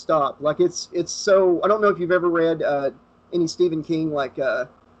 Okay, just stop. Like it's so. I don't know if you've ever read any Stephen King, like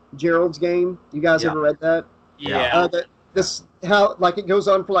Gerald's Game. You guys ever read that? Yeah. This how like it goes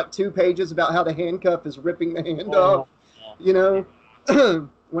on for like 2 pages about how the handcuff is ripping the hand off.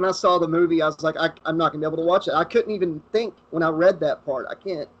 When I saw the movie, I was like, I'm not gonna be able to watch it. I couldn't even think when I read that part. I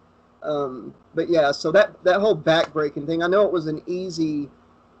can't. But yeah, so that whole backbreaking thing, I know it was an easy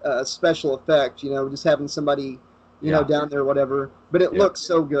special effect, just having somebody, down there, whatever. But it looks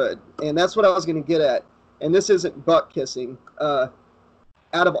so good, and that's what I was going to get at. And this isn't butt kissing.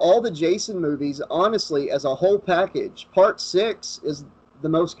 Out of all the Jason movies, honestly, as a whole package, Part 6 is the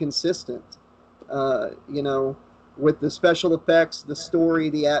most consistent. With the special effects, the story,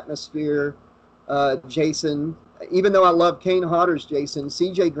 the atmosphere, Jason. Even though I love Kane Hodder's Jason,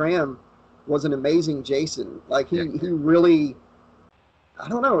 C.J. Graham was an amazing Jason. Like he really, I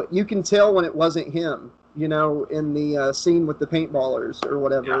don't know. You can tell when it wasn't him. In the scene with the paintballers or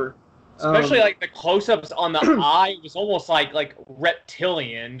whatever. Yeah. Especially like the close-ups on the eye was almost like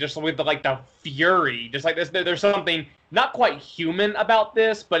reptilian, just with the fury. Just like this, there's something not quite human about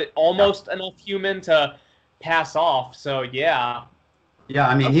this, but it almost enough human to pass off. So yeah. Yeah,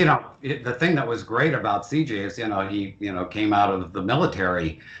 I mean, the thing that was great about CJ is, he, came out of the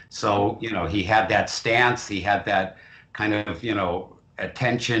military. So, he had that stance. He had that kind of,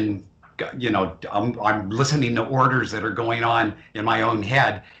 attention, I'm listening to orders that are going on in my own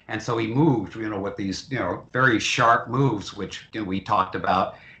head. And so he moved, with these, very sharp moves, which we talked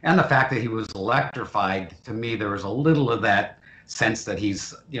about. And the fact that he was electrified, to me, there was a little of that sense that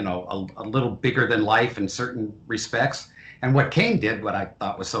he's, a little bigger than life in certain respects. And what Kane did, what I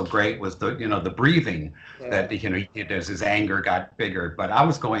thought was so great, was the breathing that he did as his anger got bigger. But I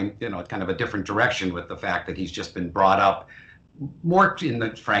was going kind of a different direction with the fact that he's just been brought up more in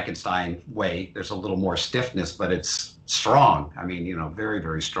the Frankenstein way. There's a little more stiffness, but it's strong. I mean, very,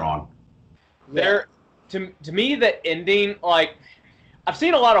 very strong. To me, the ending, like, I've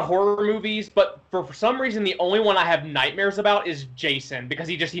seen a lot of horror movies, but for some reason, the only one I have nightmares about is Jason, because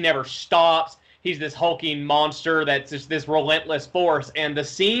he never stops. He's this hulking monster that's just this relentless force. And the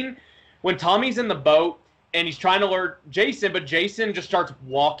scene when Tommy's in the boat and he's trying to lure Jason, but Jason just starts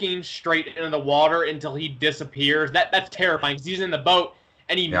walking straight into the water until he disappears. That's terrifying because he's in the boat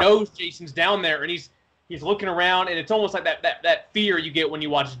and he knows Jason's down there and he's looking around, and it's almost like that fear you get when you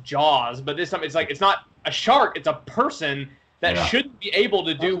watch Jaws. But this time it's like it's not a shark, it's a person that shouldn't be able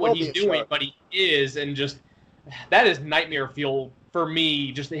to do what he's doing, but he is, and just that is nightmare fuel for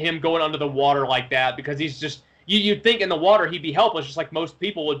me, just him going under the water like that, because he's just, you'd think in the water he'd be helpless, just like most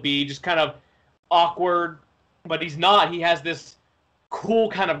people would be, just kind of awkward, but he's not. He has this cool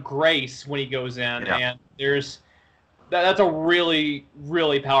kind of grace when he goes in, and that's a really,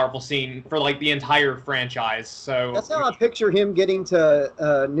 really powerful scene for like the entire franchise. So that's how I picture him getting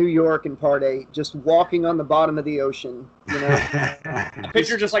to New York in Part 8, just walking on the bottom of the ocean. I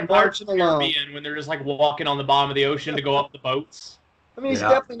picture just like Pirates of the Caribbean when they're just like walking on the bottom of the ocean to go up the boats. I mean, he's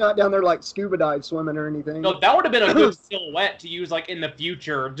definitely not down there like scuba dive swimming or anything. No, that would have been a good silhouette to use like in the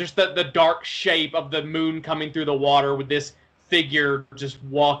future. Just the dark shape of the moon coming through the water with this figure just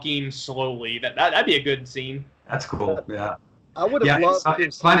walking slowly. That'd be a good scene. That's cool. Yeah. I would have Yeah, loved to have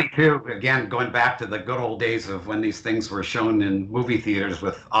it's seen. funny too. Again, going back to the good old days of when these things were shown in movie theaters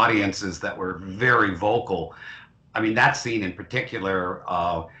with audiences that were very vocal. I mean, that scene in particular,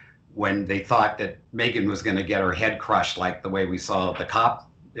 when they thought that Megan was going to get her head crushed, like the way we saw the cop,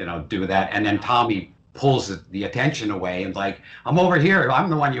 do that, and then Tommy pulls the attention away and like, I'm over here, I'm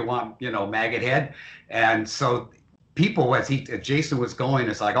the one you want, maggot head, and so people as Jason was going,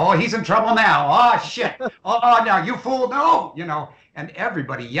 it's like, oh, he's in trouble now, oh shit, oh now you fool, no, and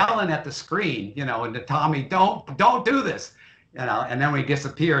everybody yelling at the screen, and to Tommy, don't do this. And then we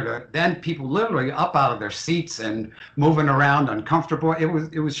disappeared. Then people literally up out of their seats and moving around uncomfortable. It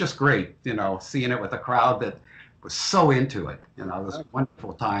was just great, seeing it with a crowd that was so into it. It was a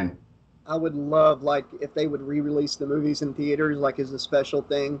wonderful time. I would love, like, if they would re-release the movies in theaters, like as a special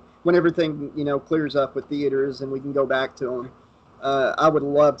thing when everything clears up with theaters and we can go back to them. I would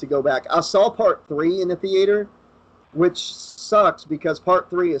love to go back. I saw Part 3 in the theater, which sucks because Part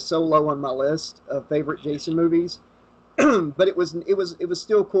 3 is so low on my list of favorite Jason movies. But it was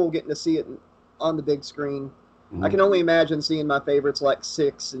still cool getting to see it on the big screen. I can only imagine seeing my favorites like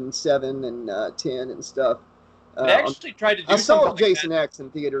 6 and 7 and 10 and stuff. They actually tried to do I saw something Jason like X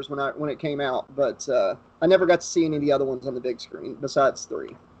in theaters when it came out, but I never got to see any of the other ones on the big screen besides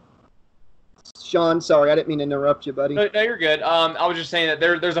 3. Sean, sorry, I didn't mean to interrupt you, buddy. No, you're good. I was just saying that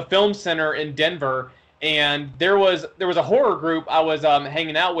there's a film center in Denver, and there was a horror group I was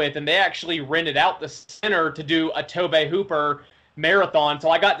hanging out with, and they actually rented out the center to do a Tobe Hooper marathon. So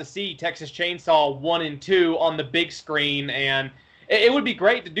I got to see Texas Chainsaw 1 and 2 on the big screen, and it would be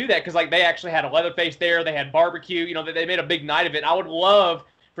great to do that because like they actually had a Leatherface there, they had barbecue, they made a big night of it. I would love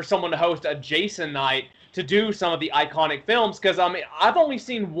for someone to host a Jason night to do some of the iconic films because I've only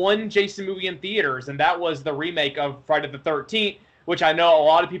seen one Jason movie in theaters, and that was the remake of Friday the 13th, which I know a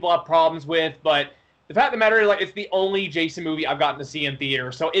lot of people have problems with, but the fact of the matter is, like, it's the only Jason movie I've gotten to see in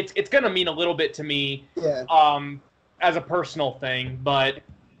theater, so it's gonna mean a little bit to me, as a personal thing. But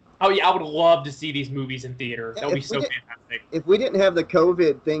oh yeah, I would love to see these movies in theater. That would be so fantastic. If we didn't have the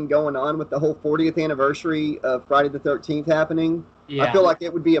COVID thing going on with the whole 40th anniversary of Friday the 13th happening, I feel like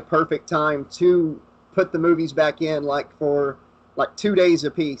it would be a perfect time to put the movies back in, like for like 2 days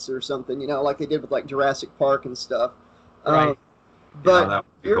a piece or something, like they did with like Jurassic Park and stuff. Right. But that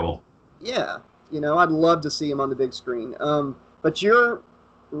would be cool. Yeah. I'd love to see him on the big screen. But you're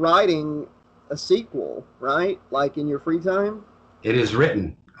writing a sequel, right? Like in your free time? It is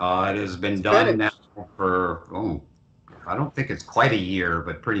written. It has been done now for, I don't think it's quite a year,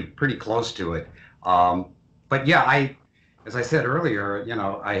 but pretty close to it. But yeah, as I said earlier,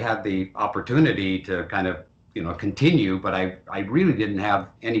 I had the opportunity to kind of, continue, but I really didn't have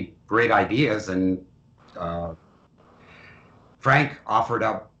any great ideas. And Frank offered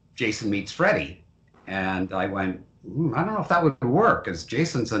up Jason Meets Freddy. And I went, I don't know if that would work, because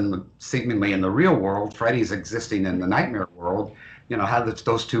Jason's seemingly in the real world, Freddy's existing in the nightmare world. How does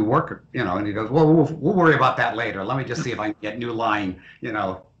those two work? And he goes, well, we'll worry about that later. Let me just see if I can get New Line,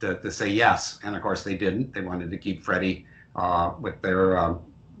 to say yes. And of course they didn't. They wanted to keep Freddy with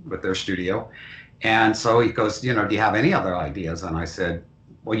their studio. And so he goes, do you have any other ideas? And I said,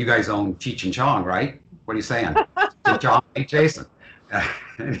 well, you guys own Cheech and Chong, right? What are you saying? Chong ain't Jason.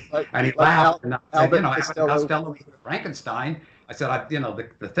 And he laughed, and I said, Costello Frankenstein. I said,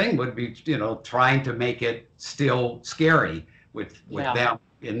 the thing would be, trying to make it still scary with them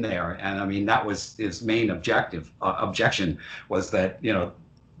in there. And I mean, that was his main objection was that,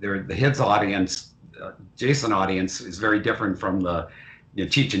 his audience, Jason audience is very different from the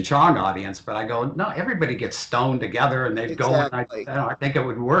Cheech and Chong audience. But I go, no, everybody gets stoned together and they'd go, and I think it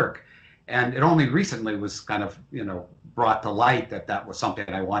would work. And it only recently was kind of, brought to light that was something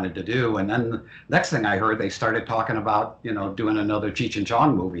I wanted to do. And then the next thing I heard, they started talking about, doing another Cheech and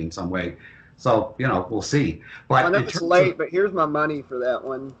Chong movie in some way. So, we'll see. But I know it's late, but here's my money for that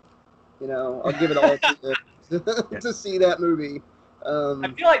one. I'll give it all to you to see that movie.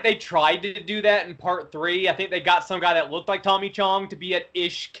 I feel like they tried to do that in Part 3. I think they got some guy that looked like Tommy Chong to be an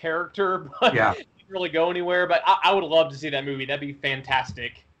ish character, but didn't really go anywhere. But I would love to see that movie. That'd be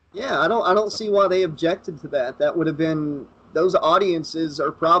fantastic. Yeah, I don't see why they objected to that. That would have been, those audiences are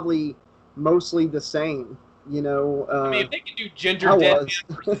probably mostly the same, I mean, if they can do Ginger Dead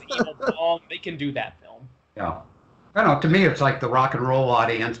versus Evil Bong, they can do that film. Yeah. I don't know, to me it's like the rock and roll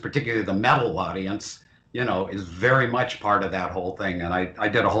audience, particularly the metal audience, is very much part of that whole thing. And I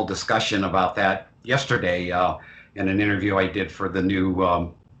did a whole discussion about that yesterday in an interview I did for the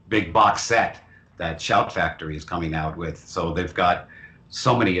new big box set that Shout Factory is coming out with. So they've got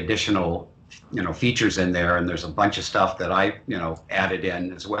so many additional, features in there, and there's a bunch of stuff that I, added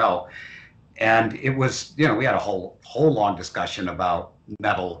in as well. And it was, you know, we had a whole long discussion about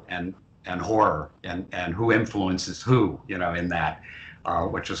metal and horror and who influences who, you know, in that,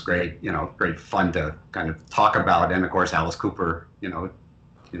 which was great, you know, great fun to kind of talk about. And of course, Alice Cooper, you know,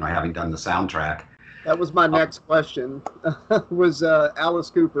 having done the soundtrack. That was my next question. Was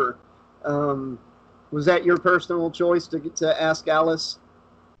Alice Cooper? Was that your personal choice to ask Alice?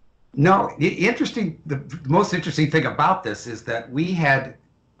 No, the most interesting thing about this is that we had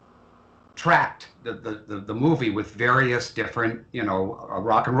tracked the movie with various different, you know,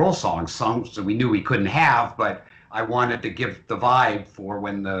 rock and roll songs that we knew we couldn't have, but I wanted to give the vibe for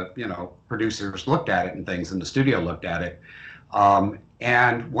when the, you know, producers looked at it and things, and the studio looked at it.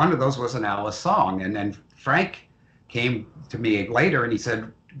 And one of those was an Alice song. And then Frank came to me later and he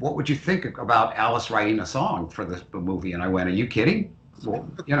said, what would you think about Alice writing a song for the movie? And I went, are you kidding? Well,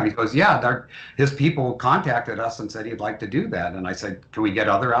 you know, he goes, yeah, his people contacted us and said he'd like to do that. And I said, can we get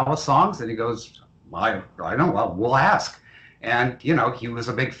other Alice songs? And he goes, I don't know, well, we'll ask. And, you know, he was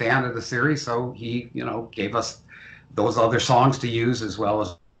a big fan of the series, so he, you know, gave us those other songs to use, as well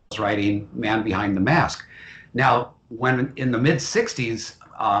as writing Man Behind the Mask. Now, when in the mid-'60s,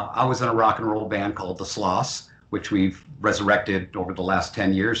 I was in a rock and roll band called the Sloths, which we've resurrected over the last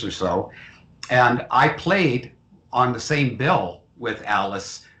 10 years or so. And I played on the same bill with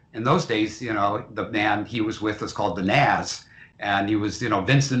Alice. In those days, you know, the band he was with was called the Naz, and he was, you know,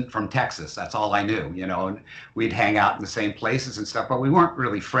 Vincent from Texas. That's all I knew, you know, and we'd hang out in the same places and stuff, but we weren't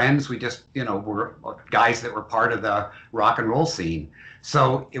really friends. We just, you know, were guys that were part of the rock and roll scene.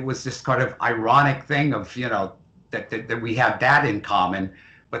 So it was this kind of ironic thing of, you know, that we had that in common.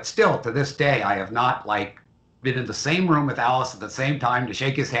 But still, to this day, I have not, like, been in the same room with Alice at the same time to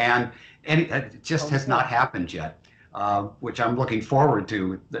shake his hand, and it just has not happened yet. Which I'm looking forward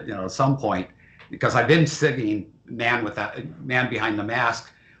to, you know, at some point, because I've been singing Man Behind the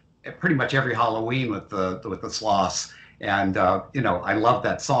Mask at pretty much every Halloween with the Sloths, and you know, I love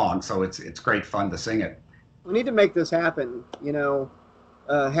that song, so it's great fun to sing it. We need to make this happen, you know.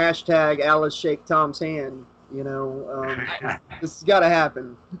 Hashtag Alice shake Tom's hand, you know. This has got to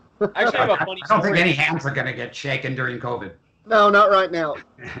happen. Actually, I have a funny I don't story. think any hands are going to get shaken during COVID. No, not right now.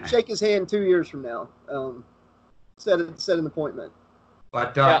 Shake his hand 2 years from now. Set an appointment.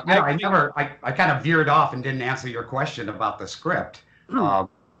 But Yeah, you know, I kind of veered off and didn't answer your question about the script. You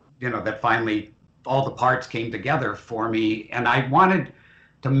know, that finally all the parts came together for me, and I wanted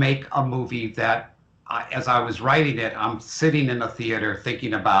to make a movie that, as I was writing it, I'm sitting in a theater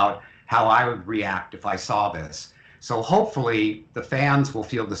thinking about how I would react if I saw this. So hopefully the fans will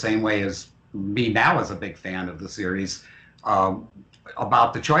feel the same way as me now, as a big fan of the series,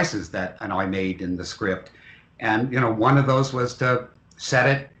 about the choices that I made in the script. And, you know, one of those was to set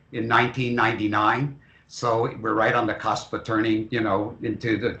it in 1999. So we're right on the cusp of turning, you know,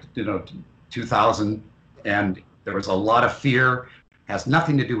 into the, you know, 2000. And there was a lot of fear. Has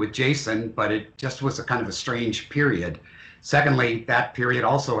nothing to do with Jason, but it just was a kind of a strange period. Secondly, that period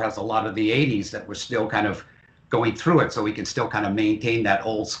also has a lot of the 80s that were still kind of going through it, so we can still kind of maintain that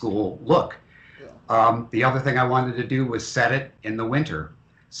old school look. Yeah. The other thing I wanted to do was set it in the winter,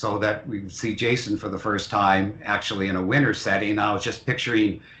 so that we see Jason for the first time actually in a winter setting. I was just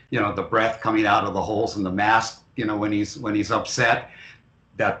picturing, you know, the breath coming out of the holes in the mask, you know, when he's upset.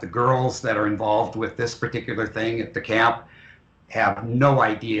 That the girls that are involved with this particular thing at the camp have no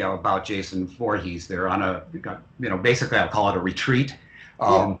idea about Jason Voorhees. They're on a, you know, basically I'll call it a retreat.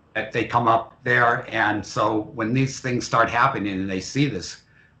 That they come up there, and so when these things start happening and they see this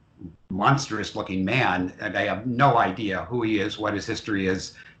monstrous looking man, and they have no idea who he is, what his history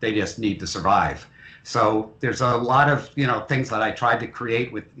is, they just need to survive. So there's a lot of, you know, things that I tried to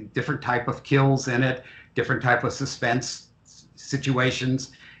create with different type of kills in it, different type of suspense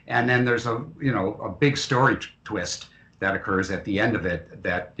situations, and then there's a, you know, a big story twist that occurs at the end of it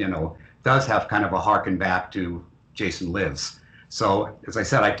that, you know, does have kind of a harken back to Jason Lives. So as I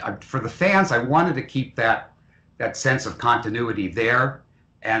said, I for the fans, I wanted to keep that sense of continuity there,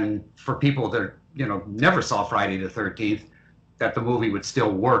 and for people that, you know, never saw Friday the 13th, that the movie would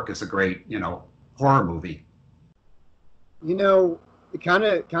still work as a great, you know, horror movie. You know, it kind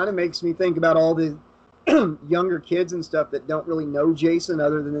of makes me think about all the younger kids and stuff that don't really know Jason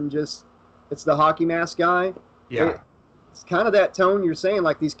other than just it's the hockey mask guy. Yeah. It's kind of that tone you're saying,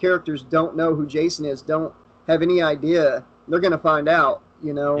 like these characters don't know who Jason is, don't have any idea. They're going to find out,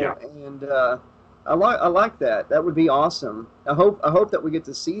 you know, yeah. And I like that. That would be awesome. I hope that we get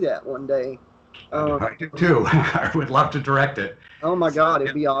to see that one day. I do too. I would love to direct it. Oh my God,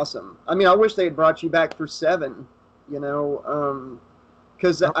 it'd be awesome. I mean, I wish they had brought you back for 7, you know,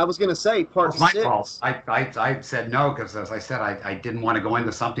 because I was going to say part 6. My fault. I said no because, as I said, I didn't want to go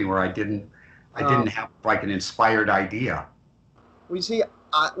into something where I didn't I didn't have like an inspired idea. Well, you see,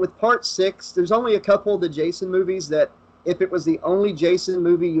 with Part 6, there's only a couple of the Jason movies that if it was the only Jason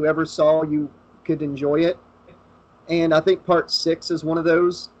movie you ever saw, you could enjoy it. And I think Part 6 is one of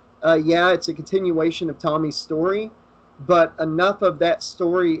those. Yeah, it's a continuation of Tommy's story, but enough of that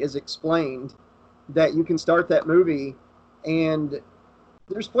story is explained that you can start that movie. And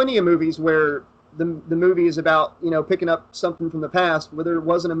there's plenty of movies where the movie is about, you know, picking up something from the past where there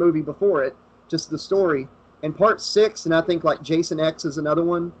wasn't a movie before it, just the story. And Part 6, and I think like Jason X is another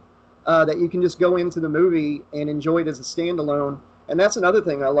one, that you can just go into the movie and enjoy it as a standalone. And that's another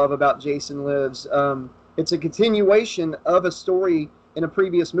thing I love about Jason Lives. It's a continuation of a story in a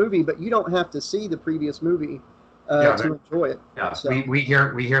previous movie, but you don't have to see the previous movie to enjoy it. Yeah, so. we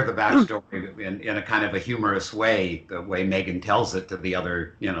hear the backstory in a kind of a humorous way, the way Megan tells it to the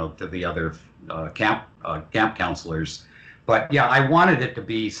other, you know, to the other camp counselors. But yeah, I wanted it to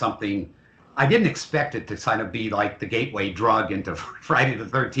be something. I didn't expect it to kind of be like the gateway drug into Friday the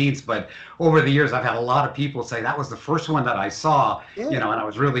 13th, but over the years I've had a lot of people say that was the first one that I saw, you know, and I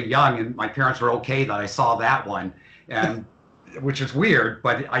was really young and my parents were okay that I saw that one, and which is weird,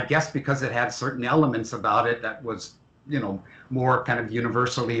 but I guess because it had certain elements about it that was, you know, more kind of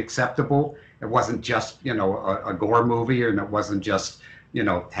universally acceptable. It wasn't just, you know, a gore movie, and it wasn't just, you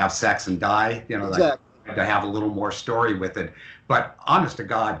know, have sex and die, you know, Exactly. like, to have a little more story with it. But honest to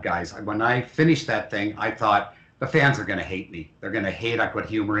God, guys, when I finished that thing, I thought the fans are going to hate me. They're going to hate I put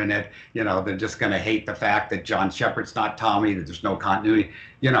humor in it. You know, they're just going to hate the fact that John Shepard's not Tommy, that there's no continuity,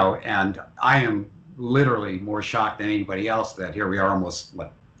 you know, and I am literally more shocked than anybody else that here we are almost,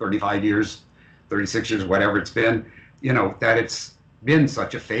 what, 35 years, 36 years, whatever it's been, you know, that it's been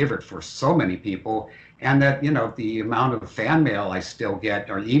such a favorite for so many people, and that, you know, the amount of fan mail I still get,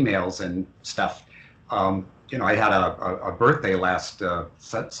 or emails and stuff. You know, I had a birthday last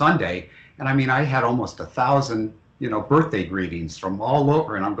Sunday, and I mean, I had almost 1,000, you know, birthday greetings from all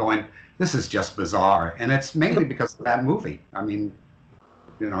over, and I'm going, this is just bizarre, and it's mainly because of that movie. I mean,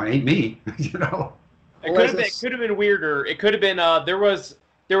 you know, it ain't me, you know. It could have been weirder. It could have been there was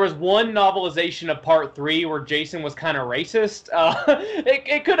one novelization of Part 3 where Jason was kind of racist.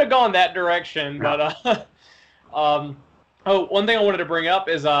 It could have gone that direction, but one thing I wanted to bring up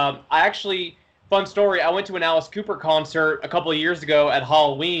is fun story. I went to an Alice Cooper concert a couple of years ago at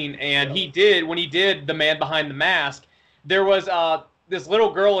Halloween, and when he did The Man Behind the Mask, there was this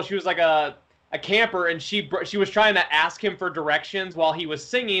little girl. She was like a camper, and she was trying to ask him for directions while he was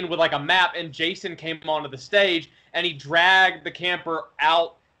singing with like a map, and Jason came onto the stage and he dragged the camper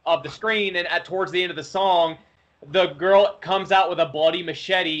out of the screen, and towards the end of the song, the girl comes out with a bloody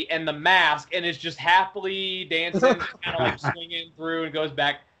machete and the mask and is just happily dancing, kind of like swinging through, and goes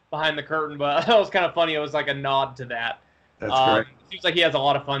back behind the curtain. But that was kind of funny. It was like a nod to that. That's great. It seems like he has a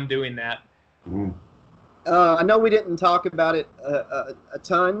lot of fun doing that. Mm. I know we didn't talk about it a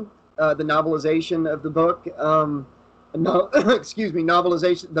ton, the novelization of the book. Excuse me,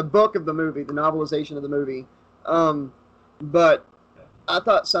 novelization, the book of the movie, the novelization of the movie. But I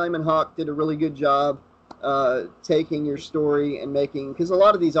thought Simon Hawke did a really good job taking your story and making, because a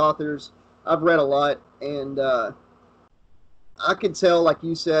lot of these authors, I've read a lot, and I could tell, like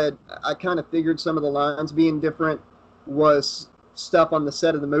you said, I kind of figured some of the lines being different was stuff on the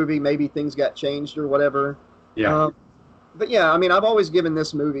set of the movie. Maybe things got changed or whatever. Yeah. But yeah, I mean, I've always given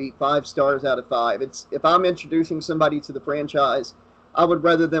this movie 5 stars out of 5. It's, if I'm introducing somebody to the franchise, I would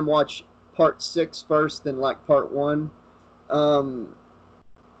rather them watch Part 6 first than like Part 1.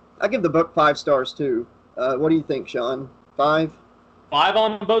 I give the book 5 stars too. What do you think, Sean? 5? 5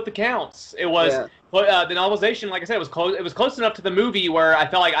 on both accounts. It was, the novelization, like I said, it was close. It was close enough to the movie where I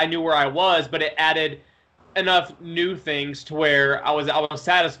felt like I knew where I was, but it added enough new things to where I was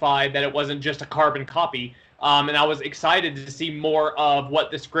satisfied that it wasn't just a carbon copy. And I was excited to see more of what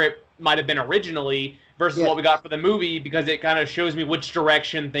the script might have been originally versus what we got for the movie, because it kind of shows me which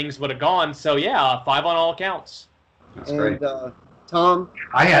direction things would have gone. So yeah, 5 on all accounts. That's great. Tom?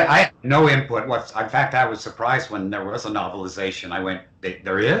 I had no input. In fact, I was surprised when there was a novelization. I went,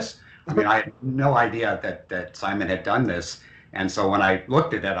 there is? I mean, I had no idea that Simon had done this. And so when I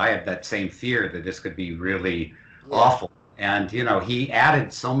looked at it, I had that same fear that this could be really awful. And, you know, he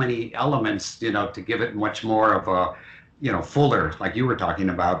added so many elements, you know, to give it much more of a, you know, fuller, like you were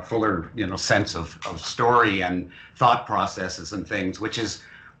talking about, fuller, you know, sense of story and thought processes and things, which is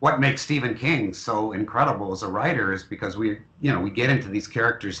what makes Stephen King so incredible as a writer, is because we get into these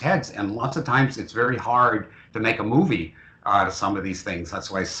characters' heads, and lots of times it's very hard to make a movie out of some of these things. That's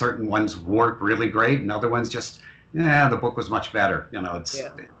why certain ones work really great and other ones just, the book was much better. You know,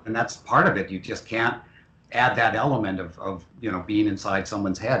 and that's part of it. You just can't, add that element of being inside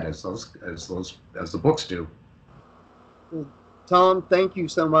someone's head as the books do. Tom, thank you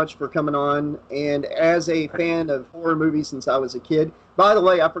so much for coming on. And as a fan of horror movies since I was a kid, by the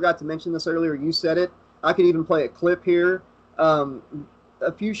way, I forgot to mention this earlier. You said it. I could even play a clip here.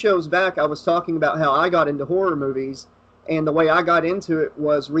 A few shows back, I was talking about how I got into horror movies, and the way I got into it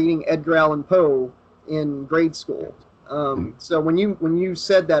was reading Edgar Allan Poe in grade school. So when you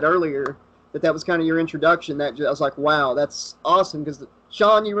said that earlier, that was kind of your introduction, I was like, wow, that's awesome. Because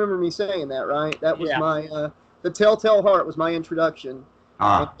Sean, you remember me saying that, right? That was my The Telltale Heart was my introduction,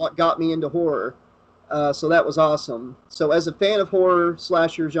 and what got me into horror. So that was awesome. So as a fan of horror,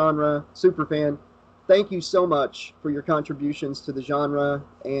 slasher genre, super fan, thank you so much for your contributions to the genre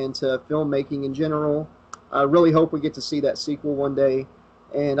and to filmmaking in general. I really hope we get to see that sequel one day.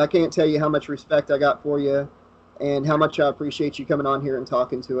 And I can't tell you how much respect I got for you and how much I appreciate you coming on here and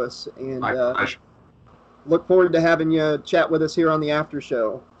talking to us. And My pleasure. Look forward to having you chat with us here on the after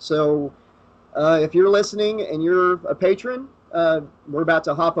show. So if you're listening and you're a patron, we're about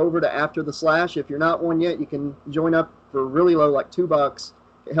to hop over to After the Slash. If you're not one yet, you can join up for really low, like $2.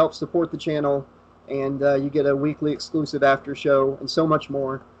 It helps support the channel, and you get a weekly exclusive after show and so much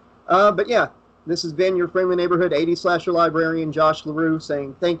more. But yeah, this has been your friendly neighborhood 80s slasher librarian, Josh LaRue,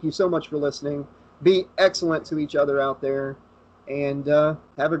 saying thank you so much for listening. Be excellent to each other out there, and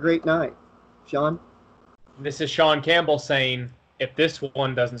have a great night. Sean? This is Sean Campbell saying, if this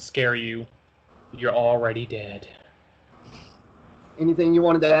one doesn't scare you, you're already dead. Anything you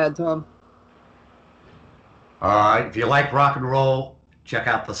wanted to add, Tom? If you like rock and roll, check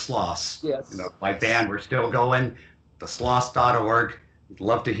out the Sloss. Yes. My band, we're still going. thesloss.org. We'd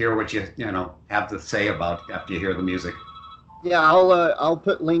love to hear what you have to say about after you hear the music. Yeah, I'll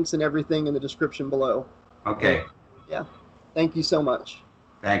put links and everything in the description below. Okay. Yeah. Thank you so much.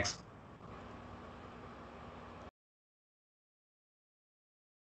 Thanks.